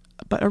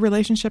 But a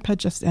relationship had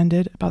just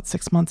ended about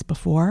 6 months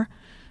before.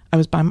 I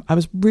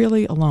was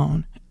really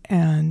alone,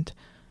 and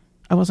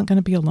I wasn't going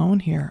to be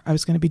alone here. I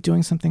was going to be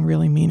doing something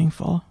really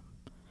meaningful.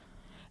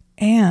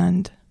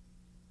 And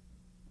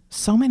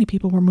so many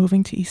people were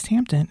moving to East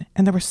Hampton,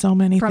 and there were so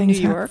many from things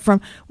New York?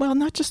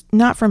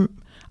 Not from,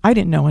 I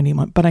didn't know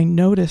anyone, but I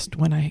noticed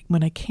when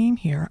I came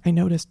here, I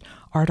noticed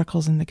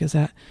articles in the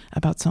Gazette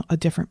about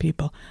different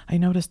people. I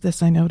noticed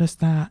this, I noticed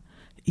that.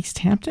 East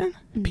Hampton,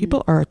 mm-hmm.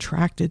 people are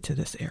attracted to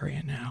this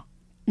area now.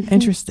 Mm-hmm.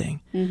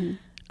 Interesting. Mm-hmm.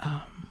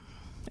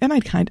 And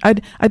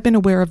I'd been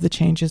aware of the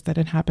changes that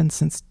had happened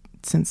since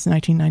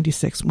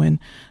 1996 when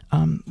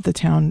the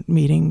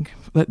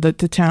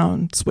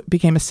town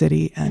became a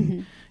city and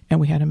mm-hmm. and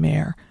we had a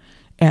mayor,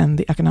 and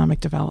the economic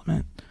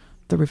development,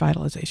 the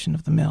revitalization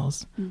of the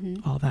mills,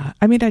 mm-hmm. all that.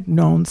 I mean, I'd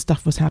known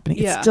stuff was happening.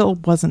 Yeah. It still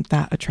wasn't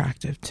that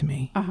attractive to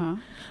me. Uh-huh.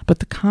 But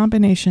the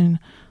combination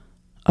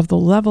of the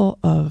level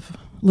of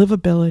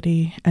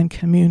livability and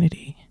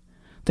community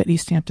that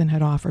East Hampton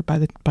had offered by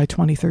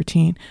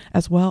 2013,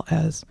 as well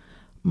as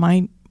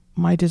my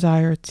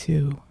desire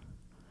to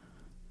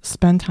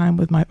spend time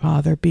with my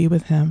father, be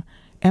with him,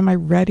 and my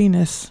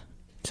readiness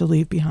to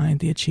leave behind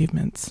the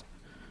achievements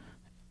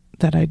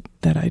that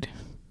I'd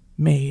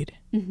made,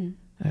 mm-hmm.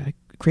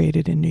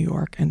 Created in New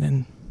York, and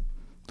then,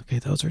 okay,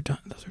 those are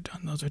done.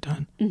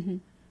 Mm-hmm.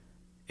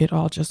 It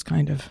all just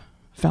kind of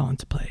fell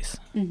into place.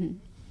 Mm-hmm.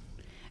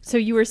 So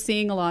you were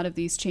seeing a lot of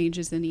these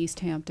changes in East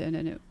Hampton,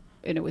 and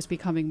it was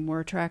becoming more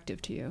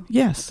attractive to you.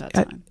 Yes, at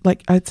that time.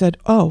 I'd said,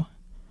 oh,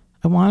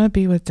 I want to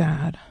be with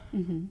Dad.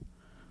 Mm-hmm.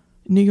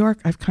 New York,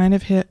 I've kind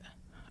of hit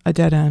a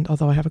dead end,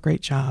 although I have a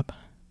great job.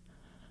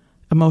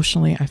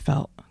 Emotionally, I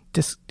felt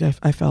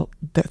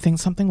that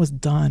something was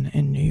done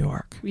in New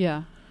York.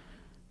 Yeah.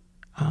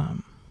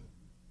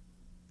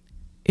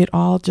 It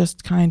all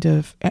just kind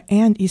of,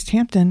 and East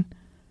Hampton,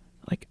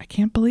 like, I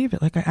can't believe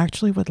it. Like, I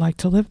actually would like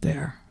to live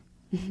there.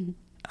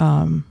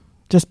 Mm-hmm.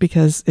 Just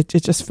because it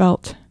just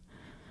felt,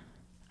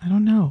 I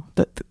don't know,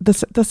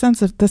 the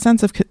sense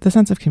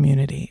of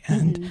community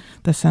and mm-hmm.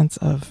 the sense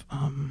of,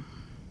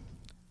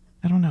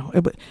 I don't know.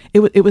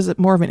 It was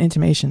more of an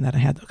intimation that I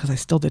had because I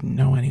still didn't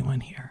know anyone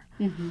here,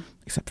 mm-hmm.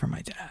 except for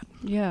my dad.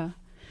 Yeah.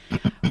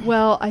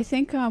 Well, I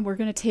think we're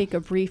going to take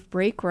a brief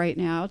break right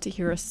now to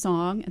hear a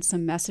song and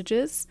some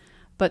messages.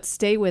 But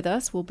stay with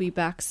us. We'll be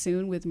back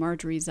soon with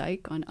Marjorie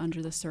Zike on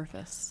Under the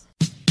Surface.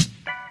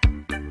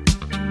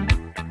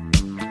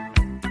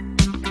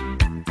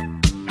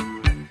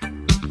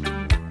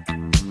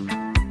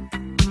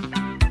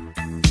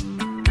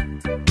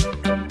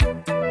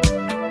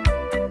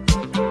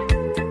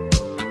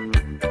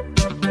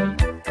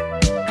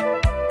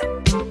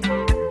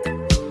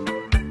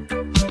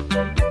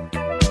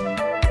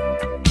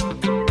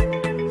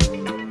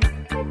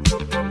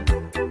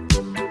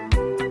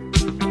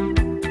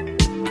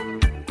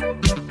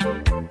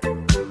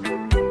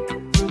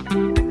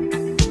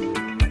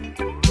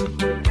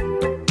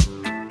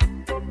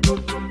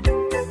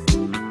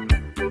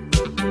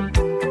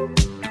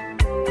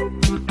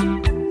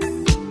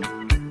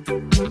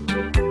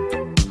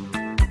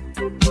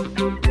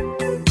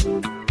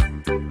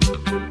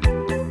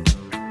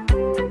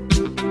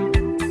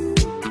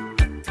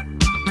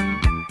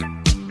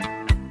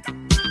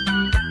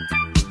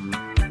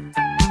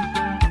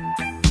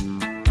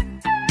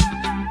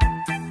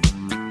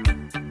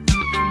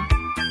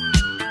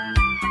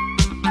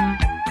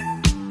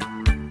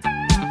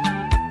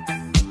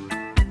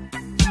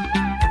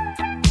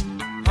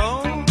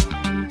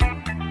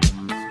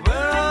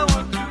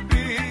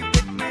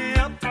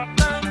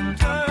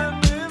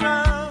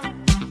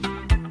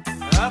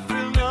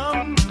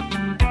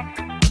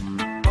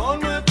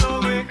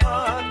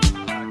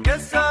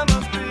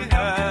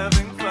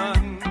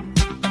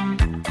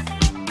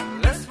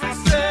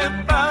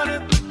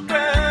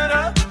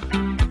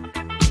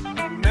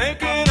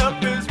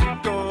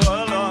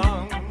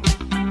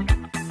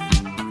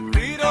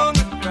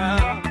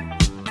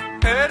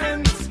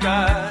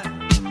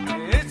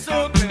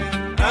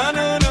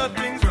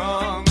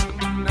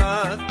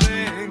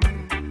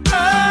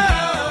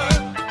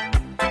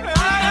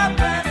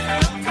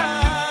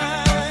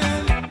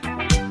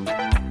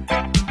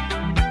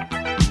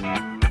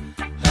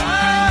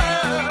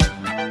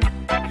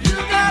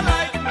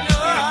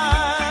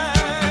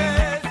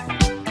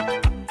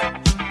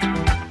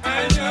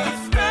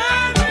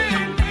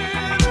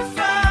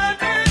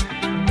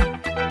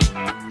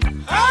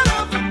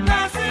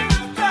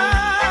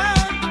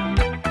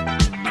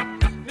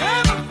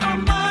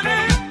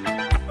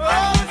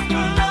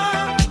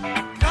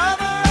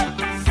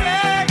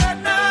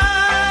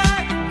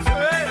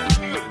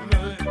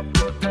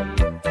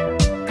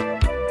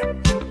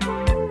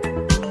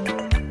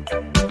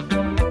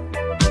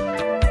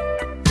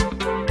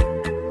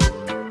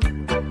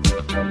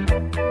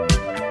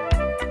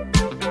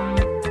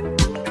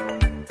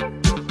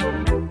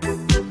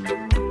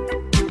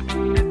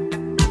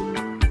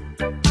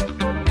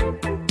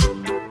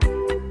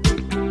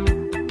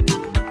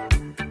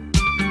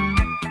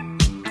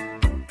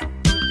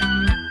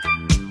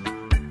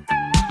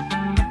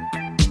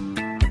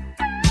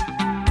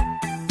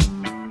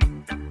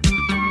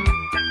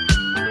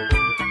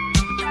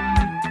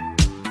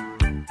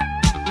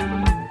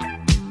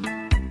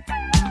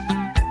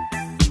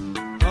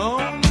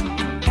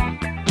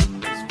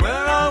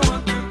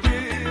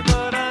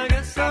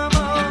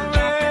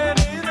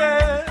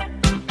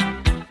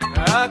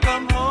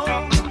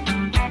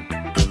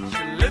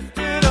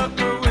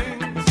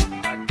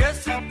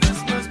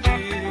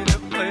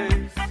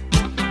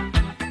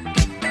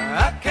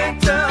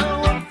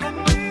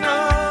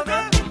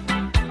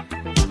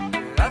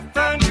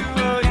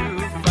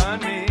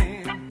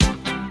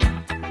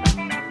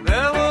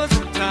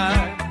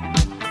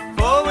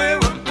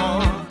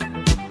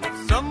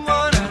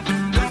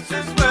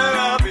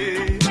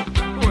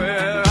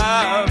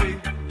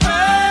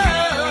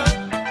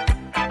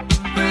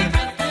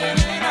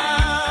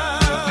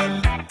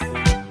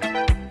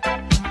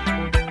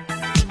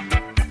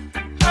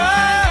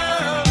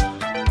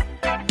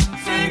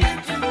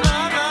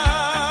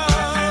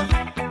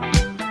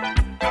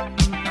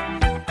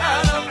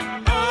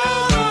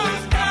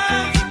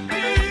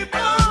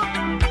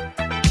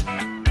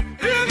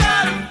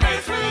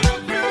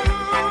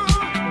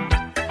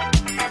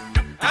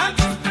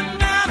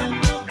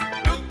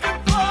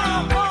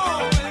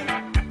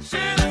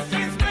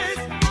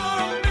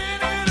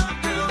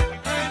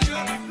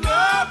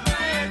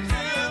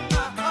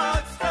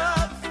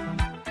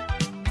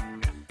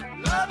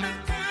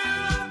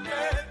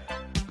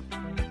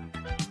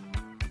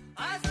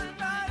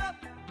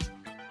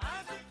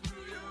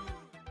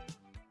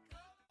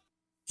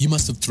 You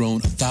must have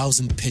thrown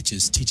 1,000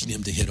 pitches teaching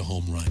him to hit a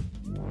home run.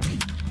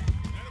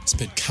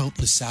 Spent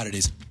countless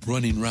Saturdays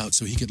running routes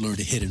so he could learn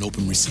to hit an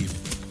open receiver.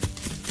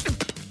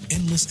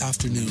 Endless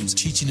afternoons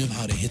teaching him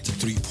how to hit the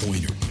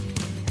three-pointer.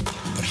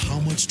 But how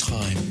much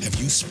time have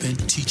you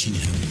spent teaching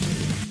him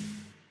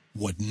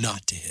what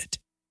not to hit?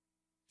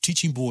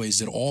 Teaching boys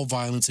that all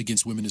violence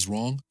against women is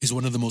wrong is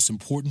one of the most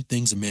important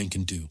things a man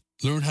can do.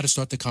 Learn how to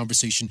start the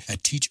conversation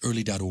at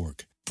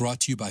teachearly.org.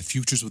 Brought to you by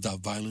Futures Without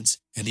Violence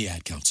and the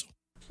Ad Council.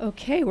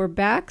 Okay, we're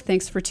back.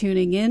 Thanks for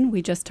tuning in.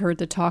 We just heard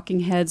the Talking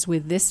Heads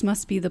with This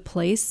Must Be the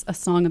Place, a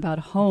song about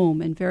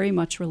home and very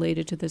much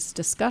related to this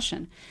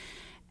discussion.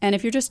 And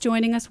if you're just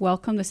joining us,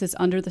 welcome. This is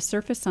Under the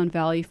Surface on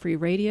Valley Free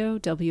Radio,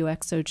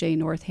 WXOJ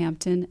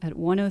Northampton at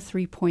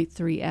 103.3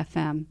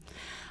 FM.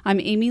 I'm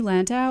Amy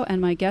Landau,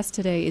 and my guest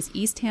today is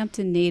East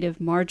Hampton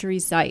native Marjorie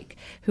Zike,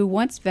 who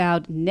once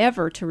vowed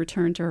never to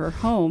return to her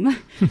home.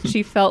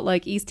 She felt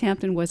like East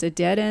Hampton was a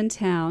dead-end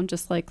town,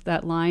 just like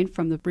that line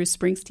from the Bruce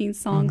Springsteen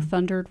song,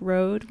 Thunder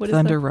Road. What is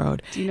Thunder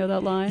Road. Do you know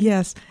that line?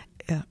 Yes.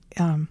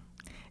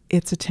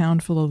 It's a town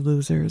full of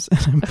losers,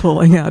 and I'm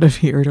pulling out of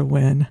here to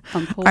win.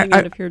 I'm pulling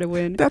out of here to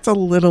win. That's a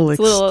little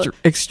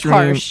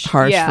extreme,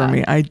 harsh for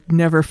me. I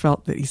never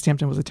felt that East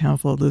Hampton was a town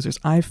full of losers.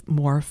 I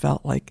more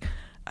felt like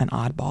an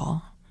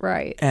oddball.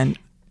 Right. And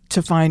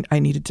I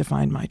needed to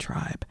find my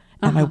tribe.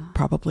 And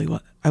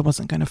I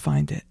wasn't going to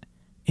find it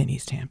in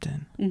East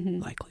Hampton,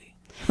 likely.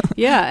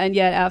 Yeah, and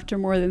yet after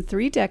more than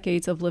 3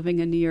 decades of living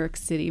in New York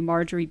City,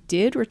 Marjorie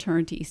did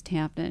return to East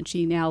Hampton, and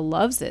she now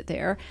loves it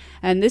there.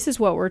 And this is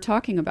what we're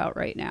talking about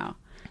right now.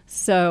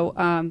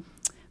 So,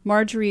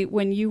 Marjorie,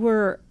 when you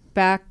were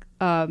back,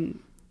 when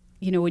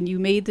you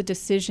made the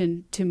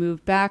decision to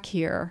move back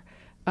here,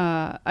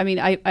 I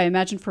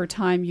imagine for a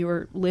time you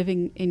were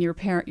living in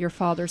your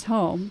father's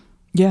home.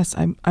 Yes,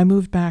 I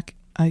moved back.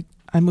 I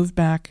moved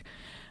back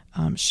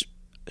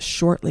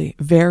shortly,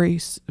 very,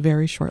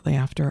 very shortly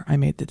after I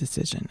made the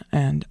decision,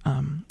 and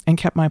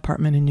kept my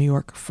apartment in New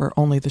York for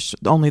only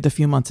the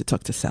few months it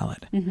took to sell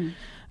it. Mm-hmm.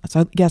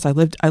 So yes, I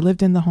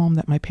lived in the home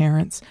that my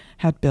parents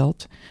had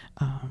built.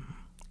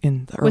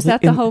 Was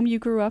that the home you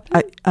grew up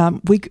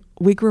in?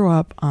 We grew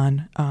up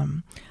on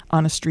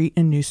a street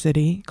in New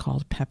City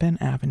called Pepin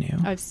Avenue.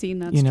 I've seen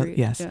that street.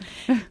 Yes,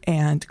 yeah.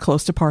 And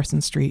close to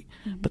Parsons Street,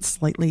 but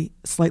slightly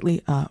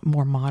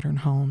more modern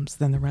homes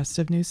than the rest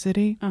of New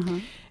City. Uh-huh.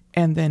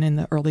 And then in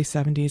the early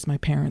 70s, my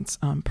parents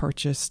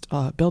purchased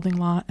a building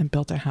lot and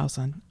built a house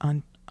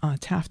on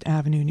Taft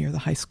Avenue near the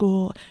high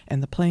school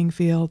and the playing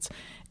fields,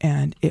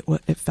 and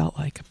it felt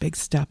like a big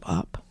step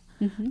up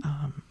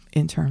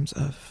in terms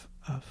of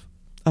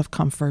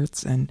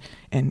comforts and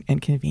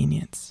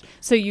convenience.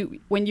 So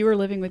when you were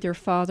living with your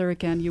father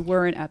again, you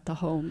weren't at the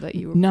home that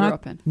you grew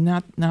up in?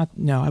 No,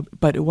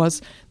 but it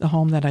was the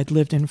home that I'd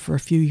lived in for a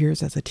few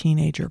years as a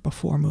teenager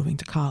before going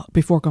to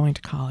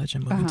college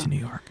and moving to New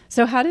York.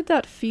 So how did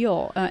that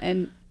feel?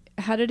 And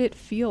how did it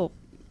feel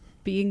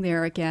being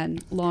there again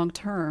long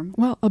term?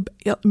 Well,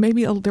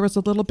 maybe there was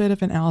a little bit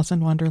of an Alice in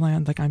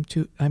Wonderland, like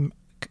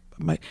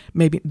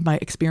my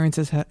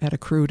experiences had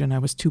accrued, and I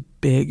was too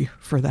big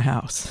for the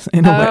house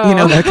in a way,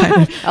 that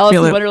kind of Alice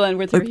in Wonderland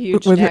with her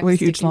huge neck with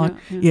huge long,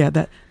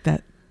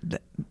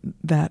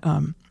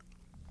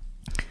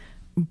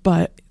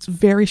 But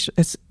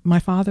my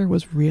father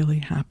was really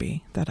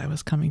happy that I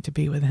was coming to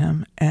be with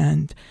him,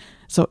 and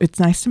so it's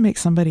nice to make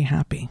somebody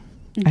happy.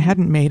 Mm-hmm. I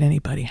hadn't made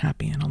anybody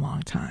happy in a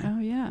long time. Oh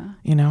yeah,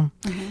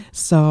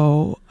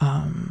 So.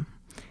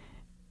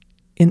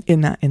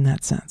 In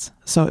that sense.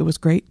 So it was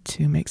great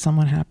to make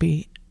someone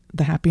happy.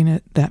 The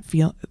happiness,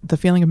 the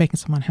feeling of making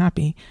someone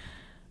happy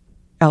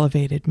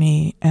elevated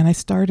me. And I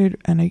started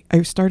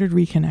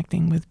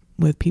reconnecting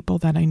with people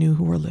that I knew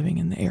who were living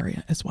in the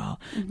area as well.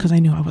 Because I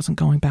knew I wasn't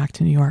going back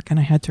to New York, and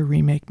I had to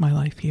remake my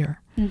life here.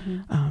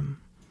 Mm-hmm.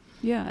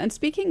 Yeah. And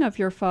speaking of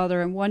your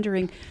father, I'm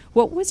wondering,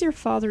 what was your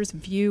father's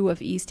view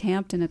of East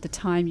Hampton at the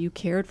time you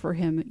cared for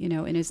him,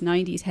 in his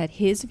 90s? Had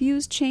his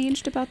views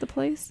changed about the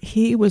place?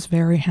 He was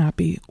very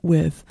happy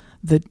with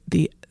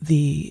the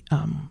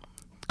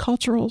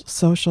cultural,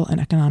 social, and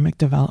economic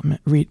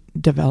development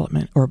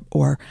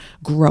or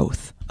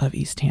growth of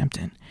East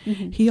Hampton.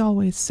 Mm-hmm. He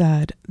always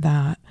said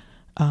that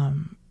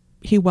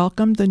he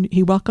welcomed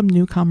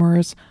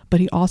newcomers, but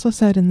he also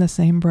said in the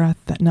same breath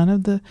that none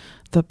of the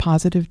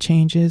positive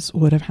changes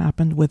would have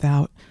happened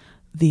without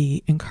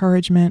the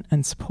encouragement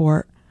and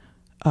support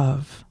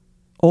of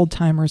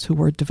old-timers who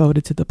were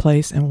devoted to the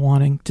place and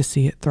wanting to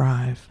see it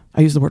thrive.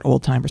 I use the word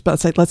old-timers,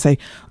 but let's say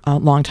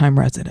long-time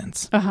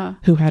residents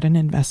who had an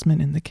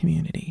investment in the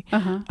community.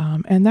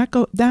 And that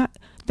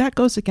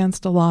goes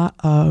against a lot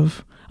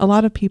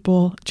of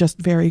people just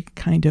very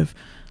kind of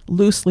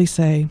loosely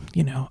say,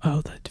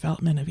 the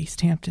development of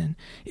East Hampton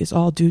is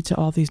all due to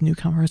all these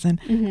newcomers.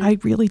 And I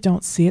really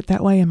don't see it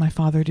that way. And my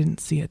father didn't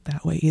see it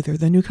that way either.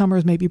 The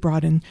newcomers maybe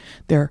brought in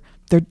their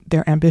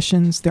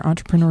ambitions, their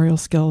entrepreneurial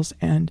skills,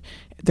 and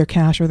their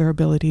cash or their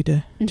ability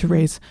to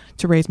raise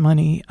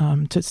money,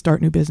 to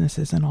start new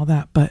businesses and all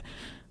that. But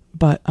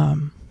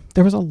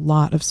there was a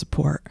lot of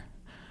support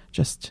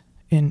just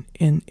in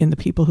the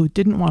people who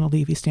didn't want to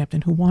leave East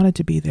Hampton, who wanted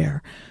to be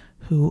there,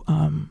 who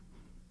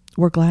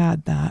were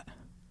glad that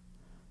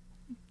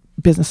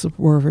businesses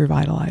were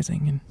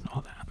revitalizing and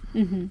all that.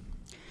 Mm-hmm.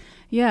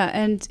 Yeah,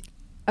 and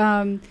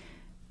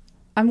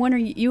I'm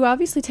wondering, you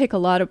obviously take a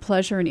lot of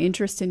pleasure and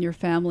interest in your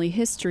family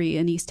history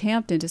in East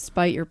Hampton,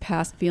 despite your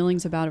past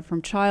feelings about it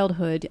from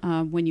childhood,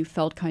 when you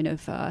felt kind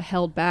of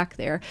held back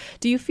there.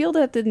 Do you feel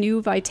that the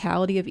new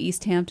vitality of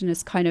East Hampton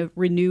has kind of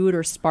renewed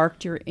or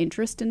sparked your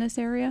interest in this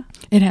area?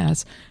 It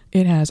has.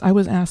 It has. I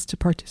was asked to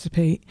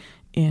participate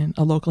in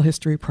a local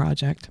history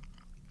project.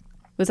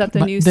 Was that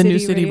the New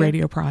City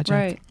Radio project?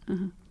 Right.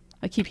 Uh-huh.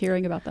 I keep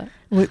hearing about that.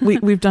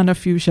 We've done a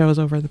few shows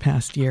over the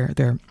past year.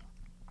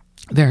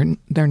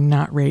 They're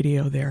not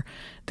radio. They're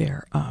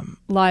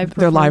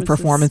live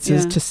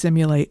performances to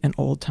simulate an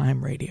old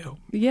time radio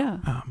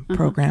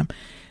program,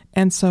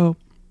 and so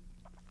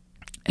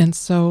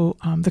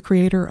the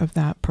creator of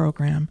that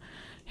program,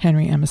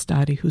 Henry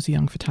Amistadi, who's a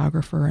young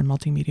photographer and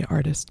multimedia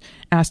artist,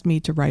 asked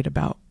me to write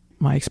about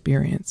my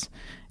experience.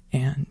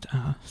 And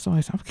so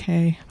I said,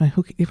 okay,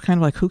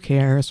 who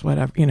cares,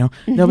 whatever,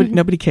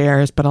 nobody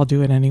cares, but I'll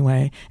do it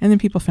anyway. And then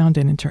people found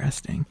it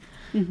interesting.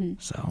 Mm-hmm.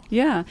 So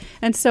yeah.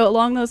 And so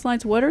along those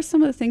lines, what are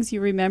some of the things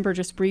you remember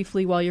just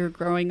briefly while you were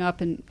growing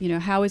up, and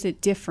how is it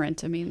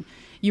different? I mean,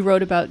 you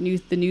wrote about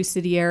the New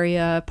City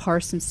area,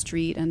 Parsons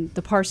Street, and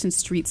the Parsons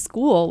Street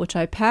School, which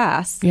I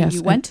passed. Yes,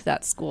 you went to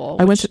that school.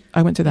 I went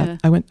to that.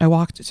 I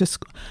walked to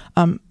school.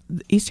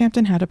 East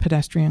Hampton had a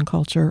pedestrian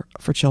culture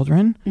for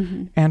children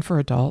and for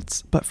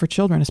adults, but for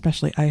children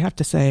especially, I have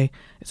to say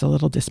it's a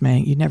little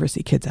dismaying. You never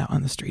see kids out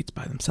on the streets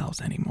by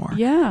themselves anymore.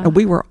 Yeah.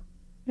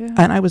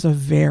 And I was a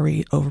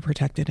very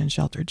overprotected and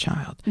sheltered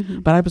child,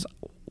 but I was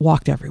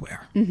walked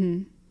everywhere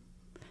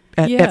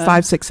at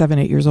 5, 6, 7,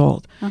 8 years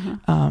old,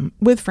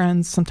 with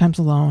friends, sometimes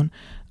alone.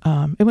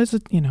 It was a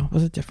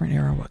different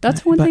era.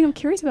 That's one thing I'm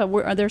curious about.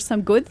 Are there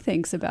some good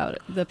things about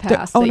the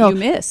past you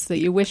miss, that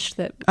you wish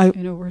that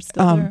were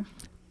still there?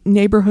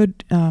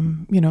 Neighborhood,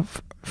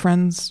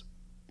 friends,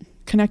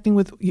 connecting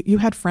with you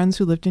had friends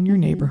who lived in your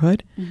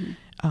neighborhood.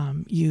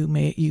 Your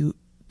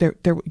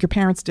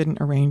parents didn't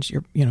arrange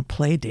your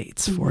play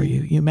dates for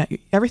you. You met.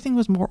 Everything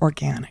was more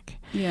organic.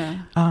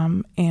 Yeah.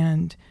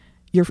 And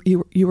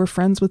you were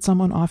friends with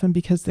someone often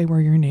because they were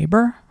your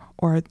neighbor,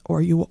 or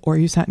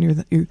you sat near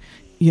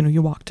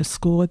you walked to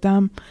school with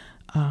them.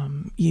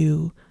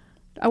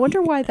 I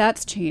wonder why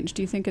that's changed.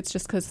 Do you think it's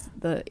just because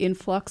the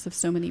influx of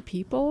so many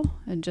people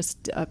and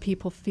just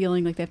people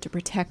feeling like they have to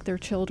protect their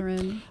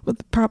children? Well,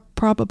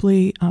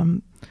 probably.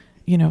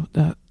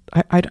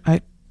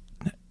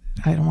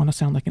 I don't want to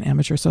sound like an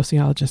amateur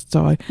sociologist,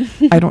 so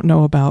I don't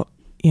know about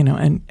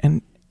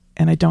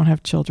and I don't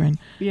have children.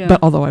 Yeah.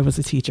 But although I was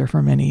a teacher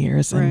for many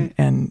years,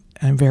 and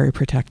I'm very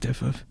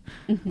protective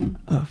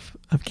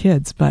of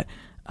kids, but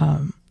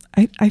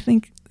I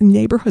think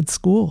neighborhood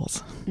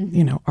schools,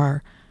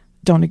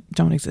 don't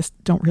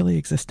really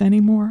exist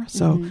anymore.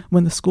 So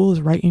when the school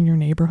is right in your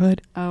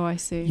neighborhood, I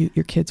see,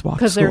 your kids walk to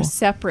because school. they're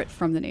separate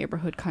from the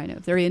neighborhood, kind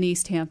of. They're in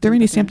East Hampton. They're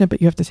in East Hampton,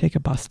 but you have to take a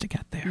bus to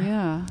get there.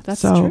 Yeah,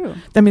 that's true.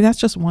 I mean, that's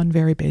just one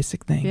very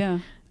basic thing. Yeah.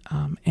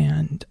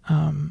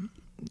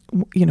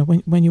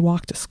 When you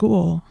walk to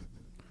school,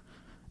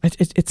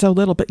 it's so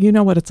little, but you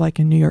know what it's like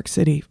in New York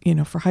City.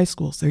 For high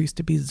schools, there used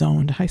to be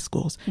zoned high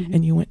schools,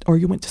 and you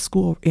went to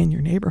school in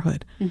your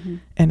neighborhood,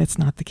 and it's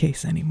not the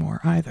case anymore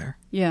either.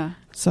 Yeah.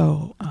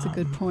 So that's a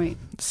good point.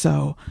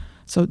 So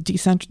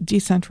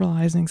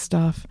decentralizing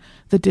stuff,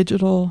 the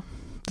digital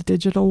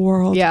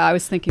world. Yeah, I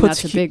was thinking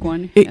that's a big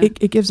one.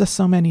 It gives us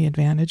so many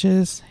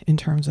advantages in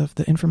terms of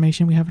the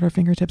information we have at our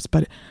fingertips,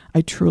 but I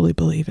truly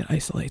believe it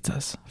isolates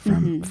us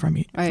from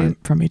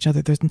each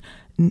other. There's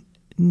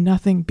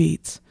nothing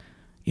beats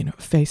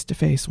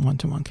face-to-face,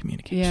 one-to-one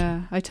communication.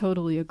 Yeah, I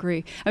totally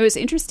agree. It was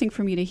interesting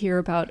for me to hear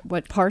about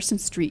what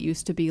Parsons Street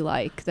used to be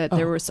like, that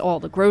there was all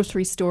the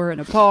grocery store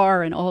and a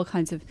bar and all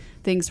kinds of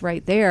things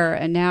right there,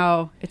 and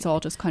now it's all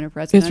just kind of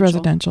residential. It's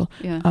residential.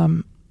 Yeah.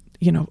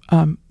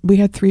 We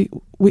had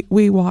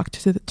we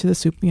walked to the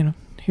soup,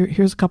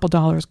 here's a couple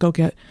dollars, go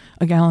get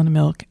a gallon of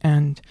milk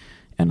and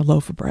a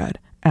loaf of bread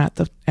at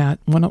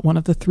one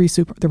of the three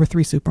there were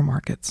 3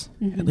 supermarkets,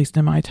 at least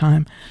in my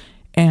time,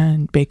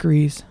 and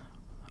bakeries,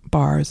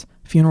 bars,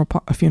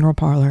 a funeral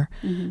parlor,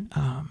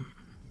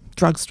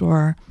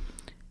 drugstore,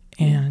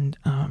 and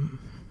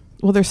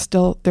there's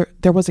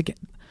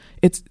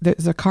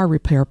a car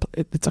repair.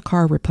 It's a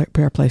car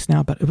repair place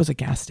now, but it was a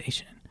gas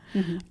station,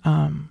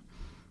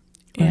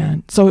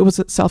 and so it was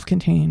a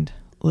self-contained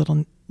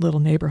little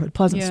neighborhood.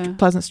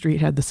 Pleasant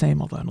Street had the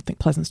same, although I don't think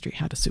Pleasant Street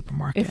had a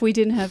supermarket. If we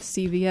didn't have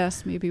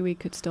CVS, maybe we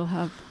could still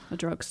have a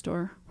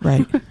drugstore.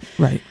 Right.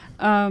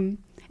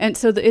 And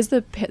so is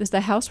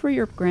the house where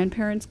your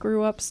grandparents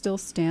grew up still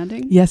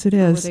standing? Yes, it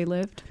is. Where they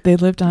lived? They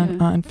lived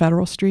on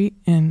Federal Street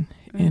in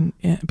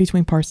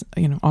between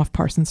off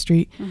Parsons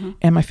Street,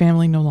 and my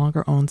family no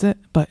longer owns it,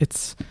 but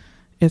it's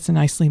a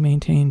nicely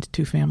maintained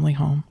 2-family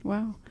home.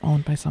 Wow.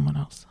 Owned by someone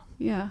else.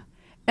 Yeah.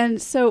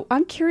 And so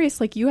I'm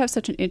curious, like, you have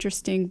such an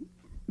interesting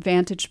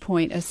vantage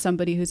point as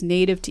somebody who's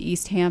native to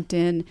East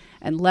Hampton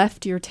and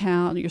left your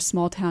town, your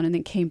small town, and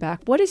then came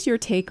back. What is your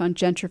take on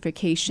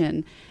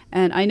gentrification?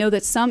 And I know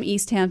that some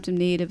East Hampton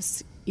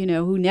natives,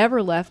 who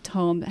never left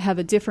home, have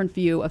a different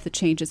view of the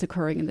changes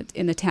occurring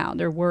in the town.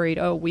 They're worried,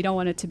 we don't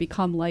want it to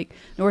become like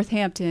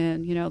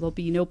Northampton. There'll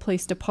be no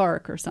place to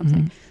park or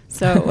something. Mm-hmm.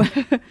 So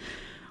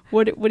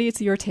what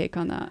is your take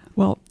on that?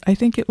 Well, I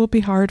think it will be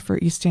hard for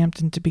East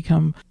Hampton to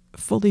become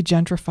fully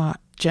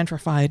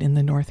gentrified in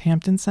the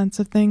Northampton sense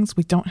of things.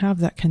 We don't have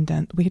that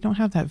we don't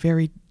have that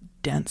very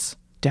dense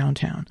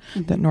downtown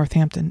mm-hmm. that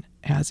Northampton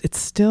has. It's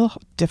still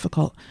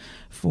difficult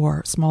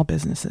for small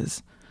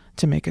businesses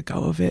to make a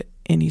go of it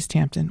in East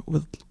Hampton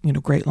with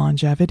great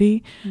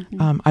longevity.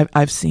 Mm-hmm.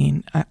 I've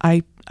seen.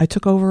 I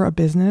took over a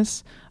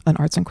business, an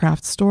arts and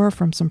crafts store,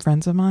 from some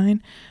friends of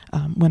mine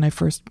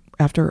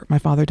after my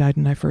father died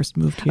and I first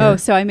moved here. Oh,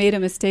 so I made a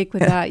mistake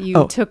with that.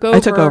 You took over. I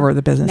took over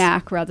the business,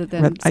 NAC, rather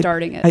than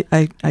starting it.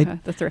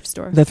 The thrift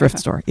store. The thrift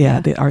store, yeah,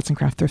 the arts and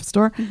craft thrift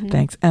store. Mm-hmm.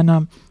 Thanks,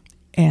 and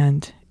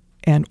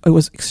it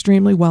was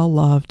extremely well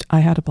loved. I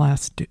had a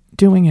blast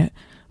doing it,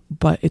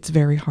 but it's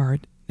very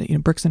hard.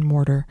 Bricks and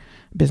mortar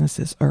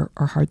businesses are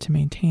hard to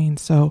maintain.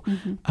 So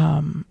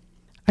mm-hmm.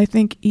 I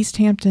think East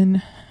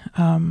Hampton,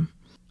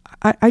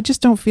 I just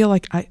don't feel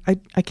like,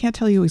 I can't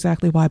tell you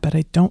exactly why, but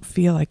I don't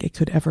feel like it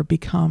could ever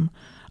become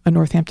a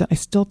Northampton. I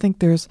still think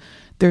there's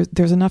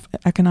enough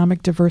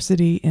economic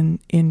diversity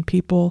in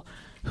people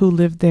who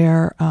live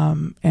there.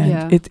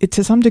 It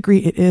to some degree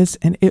it is,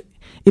 and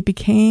it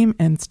became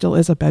and still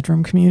is a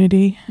bedroom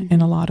community mm-hmm.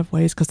 in a lot of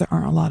ways because there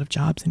aren't a lot of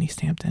jobs in East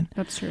Hampton.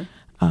 That's true.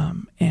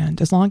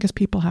 And as long as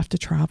people have to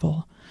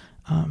travel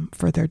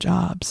for their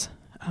jobs,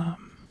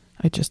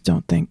 I just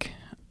don't think,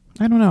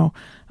 I don't know.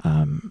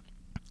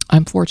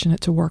 I'm fortunate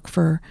to work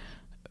for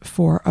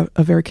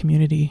a very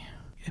community.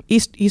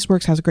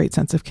 Eastworks has a great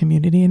sense of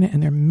community in it,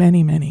 and there are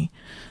many, many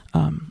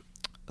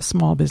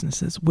small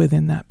businesses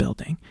within that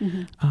building.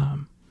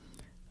 Mm-hmm.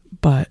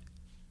 But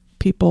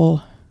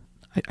people,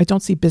 I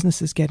don't see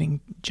businesses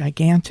getting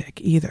gigantic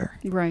either.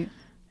 Right.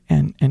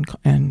 And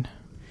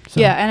so,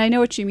 yeah, and I know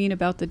what you mean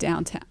about the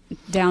downtown.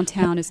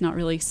 Downtown is not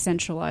really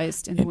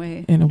centralized in the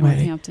way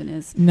Northampton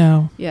is.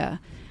 No. Yeah.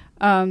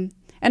 And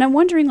I'm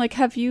wondering,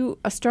 have you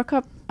struck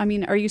up,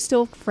 are you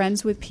still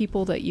friends with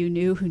people that you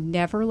knew who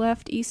never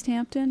left East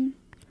Hampton?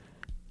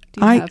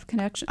 Do you have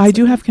connections? I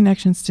do have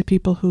connections to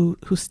people who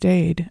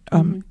stayed,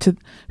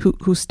 mm-hmm.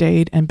 who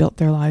stayed and built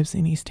their lives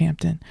in East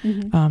Hampton.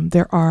 Mm-hmm.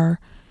 There are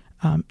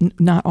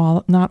not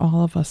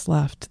all of us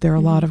left. There are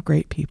mm-hmm. a lot of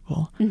great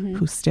people mm-hmm.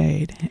 who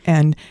stayed,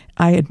 and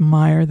I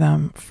admire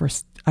them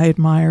I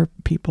admire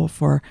people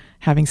for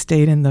having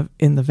stayed in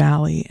the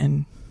valley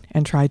and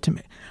tried to.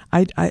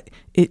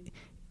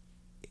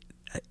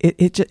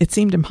 It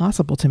seemed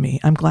impossible to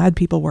me. I'm glad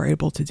people were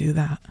able to do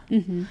that.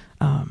 Mm-hmm.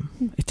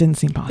 It didn't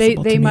seem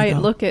possible to me. They might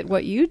look at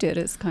what you did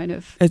as kind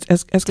of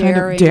as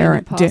daring, kind of and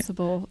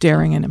impossible.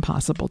 Daring and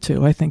impossible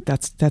too. I think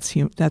that's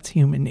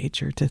human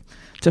nature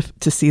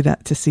to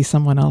see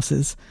someone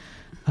else's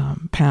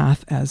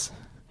path as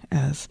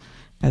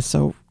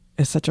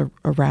such a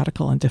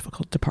radical and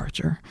difficult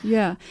departure.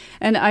 Yeah,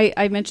 and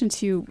I mentioned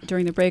to you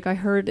during the break, I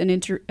heard an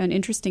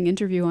interesting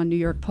interview on New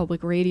York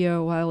Public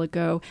Radio a while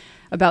ago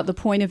about the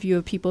point of view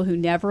of people who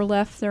never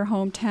left their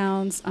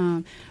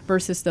hometowns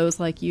versus those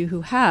like you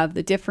who have.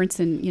 The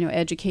difference in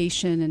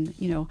education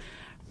and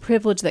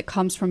privilege that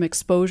comes from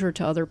exposure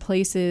to other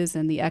places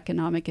and the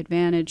economic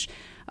advantage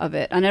of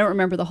it. And I don't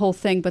remember the whole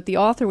thing, but the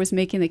author was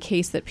making the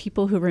case that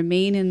people who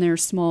remain in their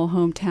small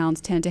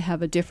hometowns tend to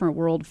have a different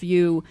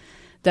worldview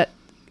that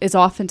is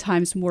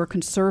oftentimes more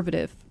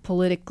conservative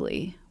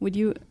politically.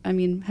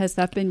 Has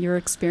that been your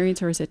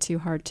experience, or is it too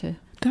hard to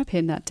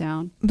pin that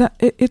down?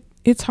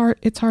 It's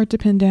hard to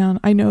pin down.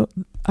 I know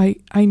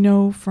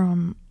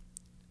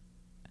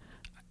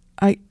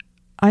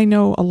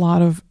a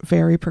lot of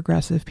very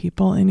progressive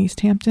people in East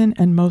Hampton,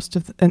 and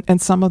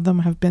and some of them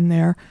have been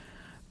there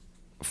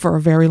for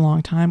a very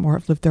long time or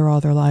have lived there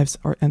all their lives,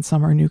 and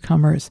some are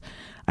newcomers.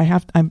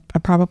 I'm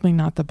probably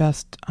not the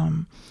best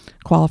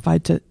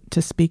qualified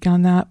to speak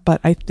on that,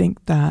 but I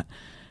think that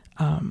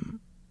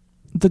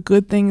the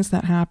good things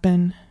that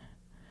happen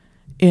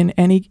in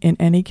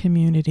any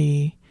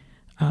community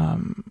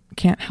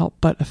can't help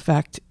but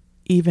affect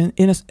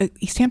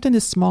East Hampton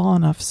is small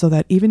enough so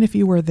that even if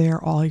you were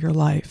there all your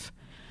life,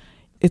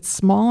 it's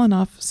small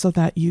enough so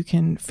that you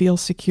can feel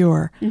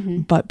secure, mm-hmm.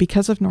 but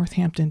because of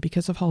Northampton,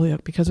 because of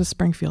Holyoke, because of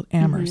Springfield,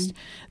 Amherst,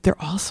 mm-hmm.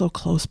 they're also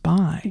close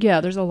by.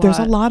 Yeah, there's a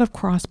lot of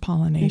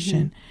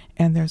cross-pollination, mm-hmm.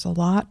 and there's a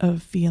lot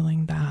of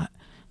feeling that,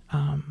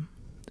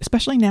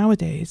 especially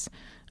nowadays,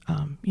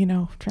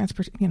 no,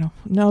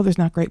 there's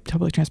not great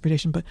public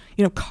transportation, but,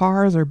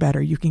 cars are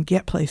better. You can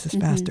get places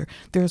mm-hmm. faster.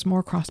 There's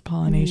more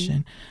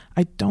cross-pollination. Mm-hmm.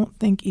 I don't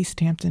think East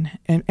Hampton,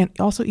 and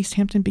also East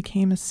Hampton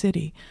became a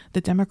city.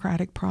 The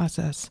democratic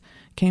process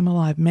came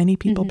alive. Many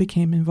people mm-hmm.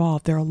 became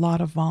involved. There are a lot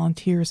of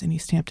volunteers in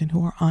East Hampton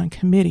who are on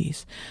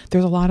committees.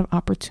 There's a lot of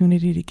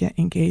opportunity to get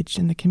engaged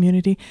in the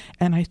community,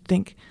 and I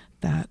think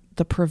that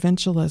the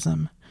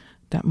provincialism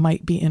that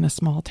might be in a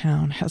small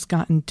town has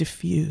gotten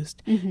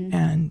diffused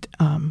and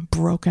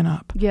broken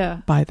up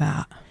by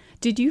that.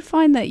 Did you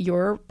find that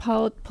your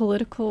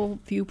political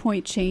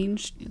viewpoint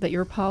changed, that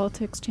your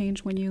politics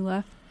changed when you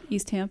left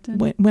East Hampton?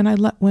 When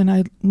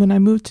I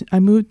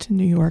moved to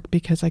New York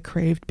because I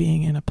craved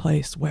being in a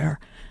place where,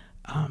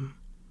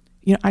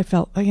 I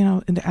felt,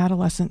 in the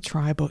adolescent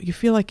tribe, you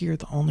feel like you're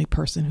the only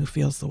person who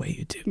feels the way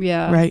you do.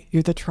 Yeah. Right?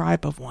 You're the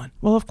tribe of one.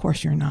 Well, of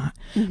course you're not,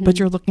 but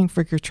you're looking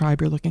for your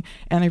tribe.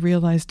 And I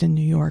realized in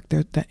New York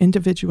that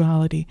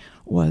individuality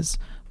was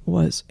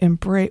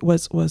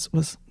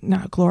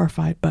not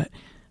glorified, but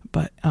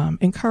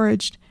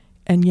encouraged.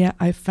 And yet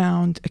I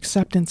found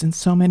acceptance in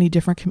so many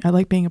different, I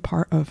like being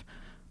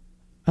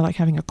I like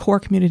having a core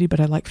community, but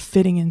I like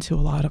fitting into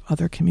a lot of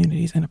other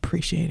communities and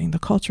appreciating the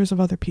cultures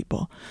of other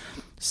people.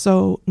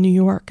 So New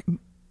York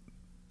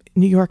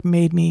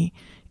made me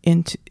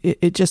into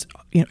it. Just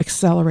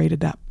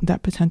accelerated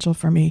that potential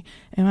for me,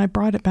 and I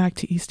brought it back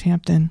to East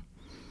Hampton.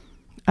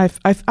 I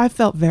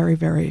felt very,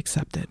 very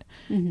accepted,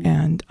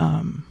 and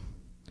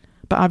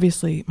but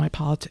obviously my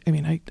politics. I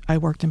mean, I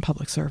worked in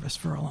public service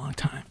for a long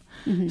time,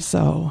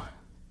 so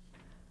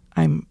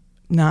I'll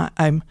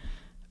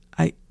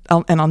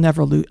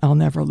never lose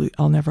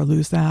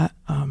that.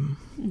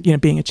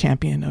 Being a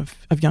champion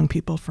of young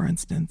people, for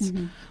instance,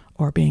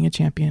 or being a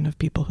champion of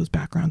people whose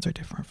backgrounds are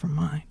different from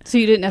mine. So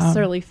you didn't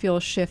necessarily feel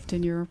a shift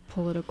in your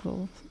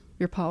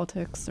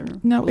politics or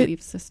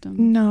belief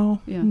system.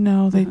 No.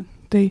 They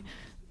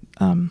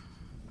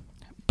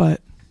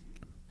but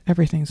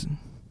everything's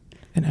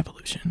an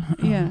evolution.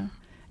 Yeah.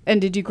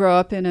 And did you grow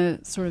up in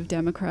a sort of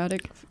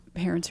democratic?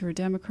 Parents who were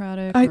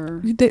democratic?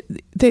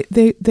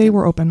 They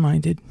were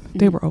open-minded.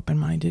 They were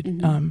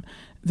open-minded.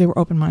 They were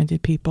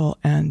open-minded people,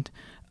 and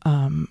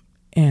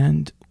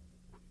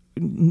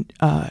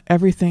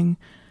everything,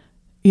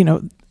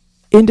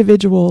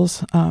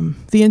 individuals.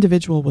 The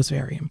individual was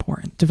very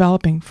important.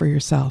 Developing for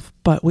yourself,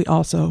 but I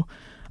also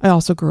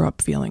grew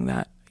up feeling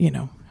that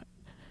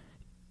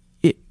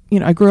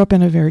I grew up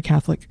in a very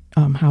Catholic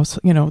house.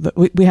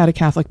 We had a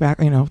Catholic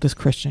this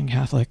Christian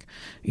Catholic,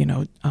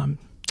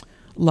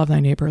 love thy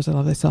neighbor as I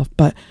love thyself.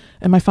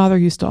 And my father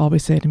used to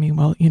always say to me,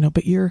 well,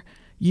 but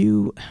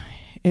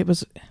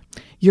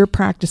you're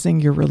practicing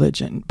your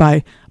religion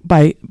by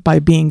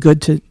being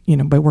good to,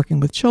 by working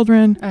with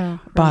children,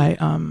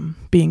 by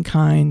being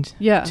kind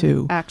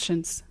to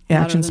actions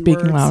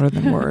speaking louder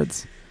than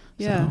words.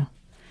 Yeah. So.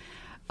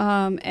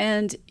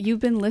 And you've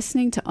been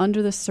listening to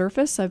Under the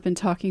Surface. I've been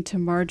talking to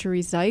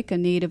Marjorie Zike, a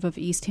native of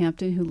East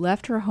Hampton who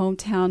left her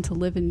hometown to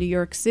live in New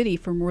York City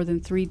for more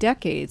than 3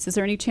 decades. Is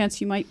there any chance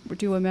you might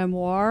do a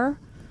memoir?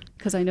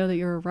 Because I know that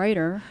you're a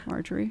writer,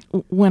 Marjorie.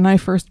 When I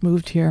first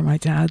moved here, my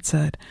dad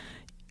said,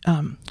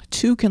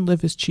 2 can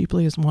live as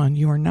cheaply as 1.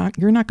 You're not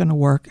going to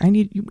work.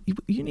 You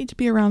need to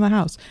be around the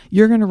house.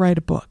 You're going to write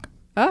a book.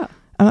 Oh.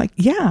 I'm like,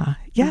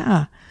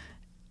 yeah.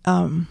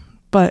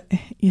 But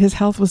his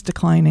health was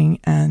declining,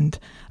 and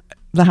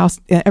the house,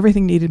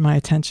 everything needed my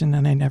attention,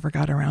 and I never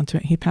got around to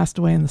it. He passed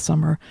away in the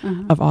summer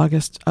of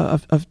August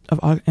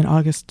in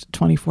August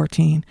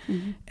 2014,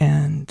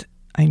 and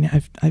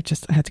I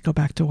had to go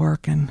back to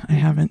work, and I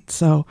haven't.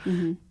 So,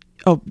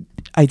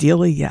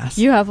 ideally, yes.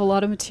 You have a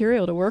lot of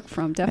material to work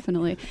from,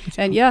 definitely.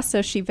 And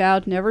so she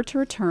vowed never to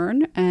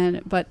return,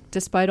 but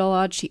despite all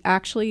odds, she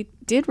actually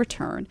did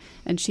return,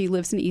 and she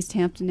lives in East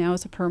Hampton now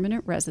as a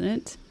permanent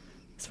resident,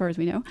 as far as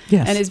we know,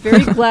 and is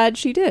very glad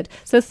she did.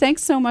 So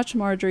thanks so much,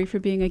 Marjorie, for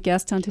being a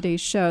guest on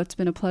today's show. It's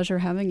been a pleasure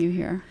having you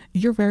here.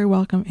 You're very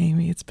welcome,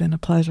 Amy. It's been a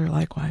pleasure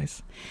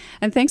likewise.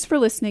 And thanks for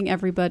listening,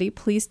 everybody.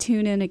 Please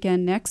tune in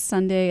again next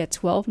Sunday at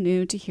 12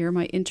 noon to hear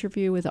my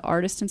interview with the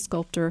artist and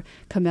sculptor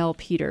Kamel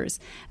Peters.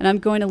 And I'm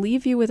going to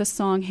leave you with a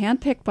song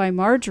handpicked by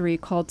Marjorie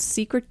called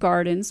Secret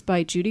Gardens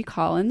by Judy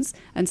Collins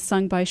and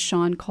sung by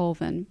Sean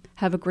Colvin.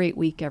 Have a great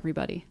week,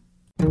 everybody.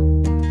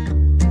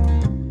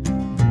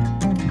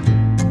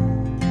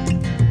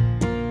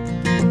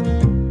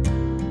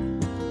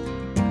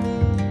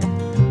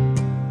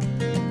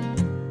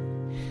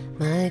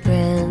 My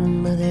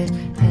grandmother's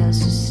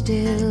house is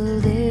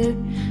still there,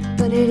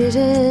 but it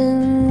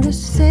isn't the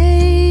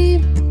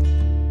same.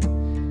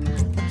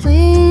 A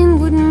plain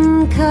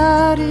wooden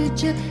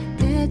cottage, a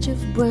patch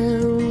of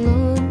brown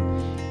lawn,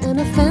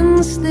 and a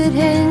fence that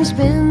hangs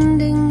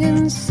bending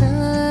and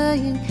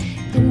sighing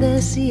in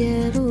the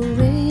Seattle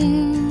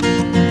rain.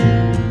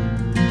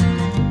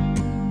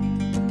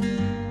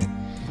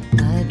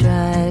 I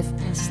drive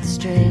past the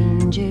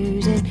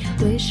strangers and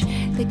wish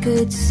they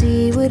could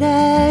see what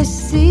I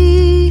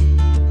see.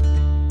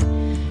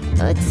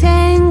 A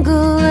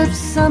tangle of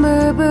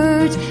summer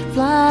birds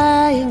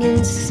flying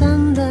in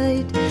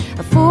sunlight,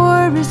 a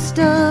forest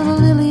of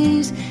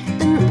lilies,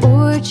 an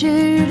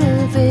orchard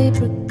of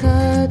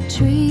apricot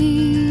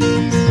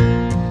trees.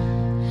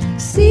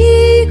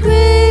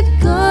 Secret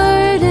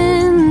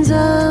gardens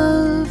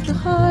of the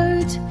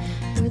heart,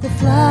 where the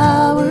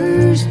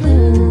flowers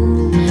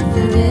bloom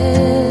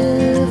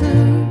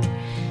forever.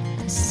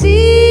 I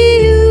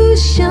see you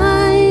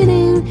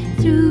shining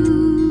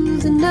through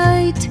the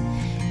night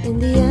in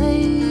the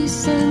ice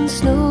ice and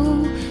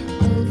snow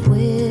of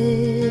winter.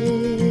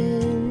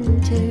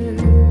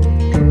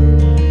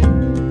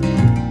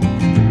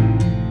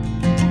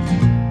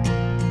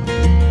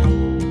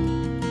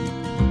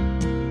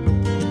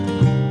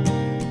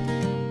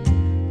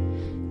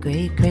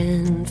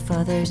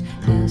 Great-grandfather's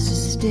house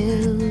is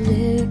still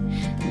there,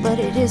 but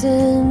it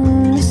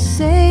isn't the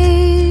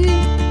same.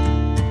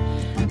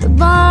 The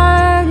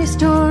barn is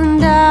torn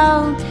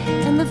down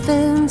and the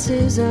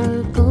fences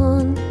are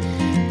gone.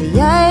 The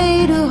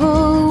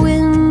Idaho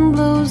wind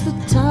blows the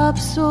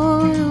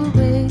topsoil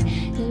away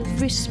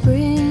every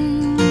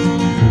spring.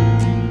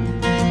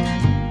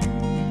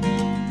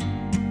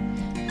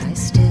 I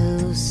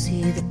still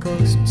see the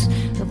ghosts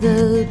of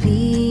the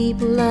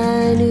people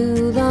I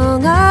knew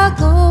long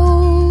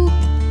ago.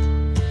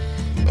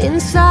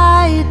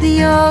 Inside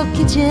the old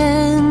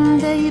kitchen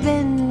they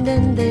bend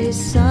and they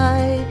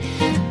sigh.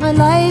 My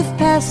life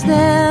passed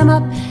them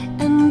up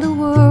and the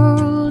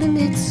world in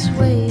its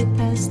way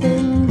passed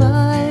them by.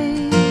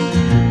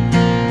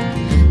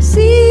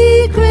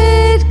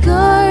 Secret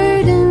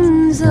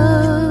gardens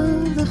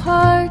of the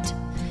heart,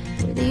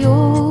 where the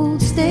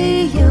old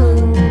stay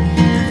young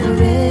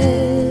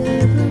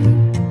forever.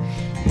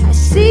 I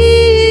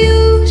see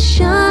you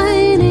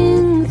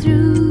shining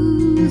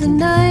through the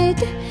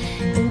night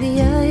in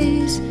the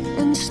ice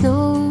and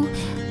snow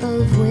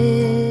of winter.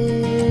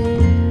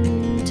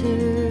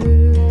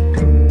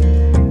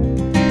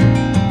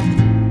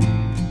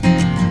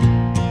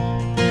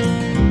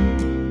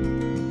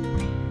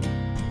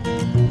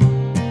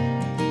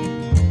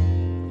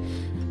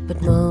 But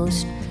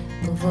most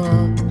of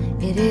all,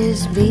 it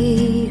is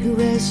me who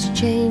has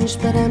changed,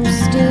 but I'm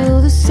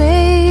still the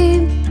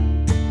same.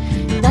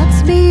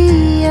 That's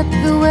me at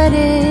the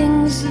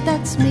weddings,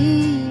 that's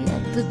me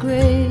at the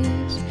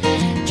graves,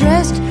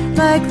 dressed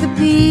like the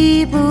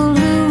people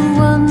who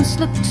once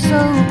looked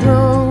so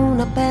grown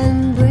up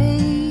and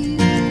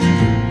brave.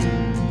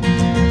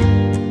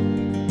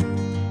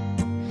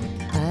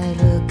 I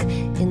look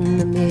in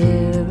the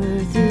mirror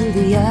through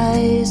the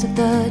eyes of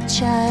the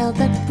child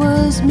that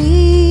was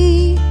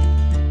me,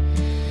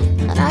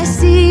 and I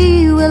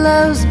see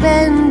willows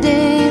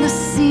bending, the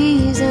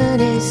season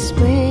is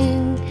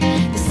spring.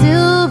 The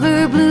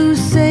silver blue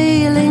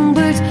sailing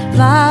birds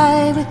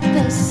fly with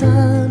the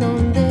sun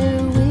on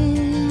their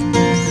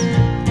wings.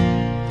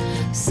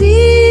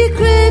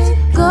 Secret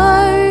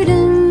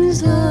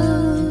gardens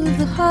of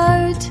the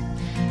heart,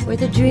 where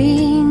the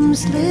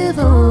dreams live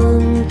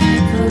on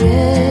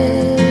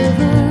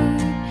forever.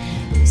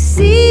 I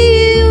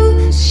see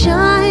you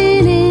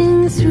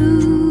shining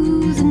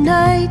through the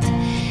night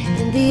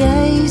in the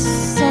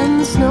ice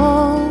and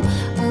snow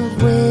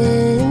of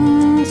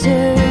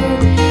winter.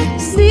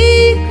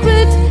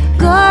 Secret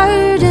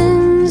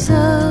gardens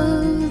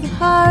of the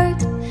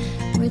heart,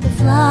 where the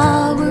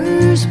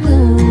flowers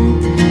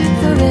bloom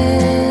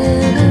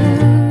forever.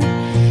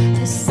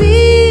 I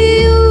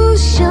see you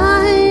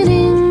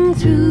shining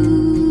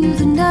through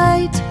the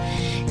night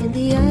in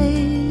the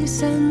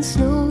ice and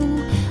snow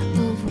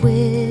of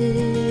winter.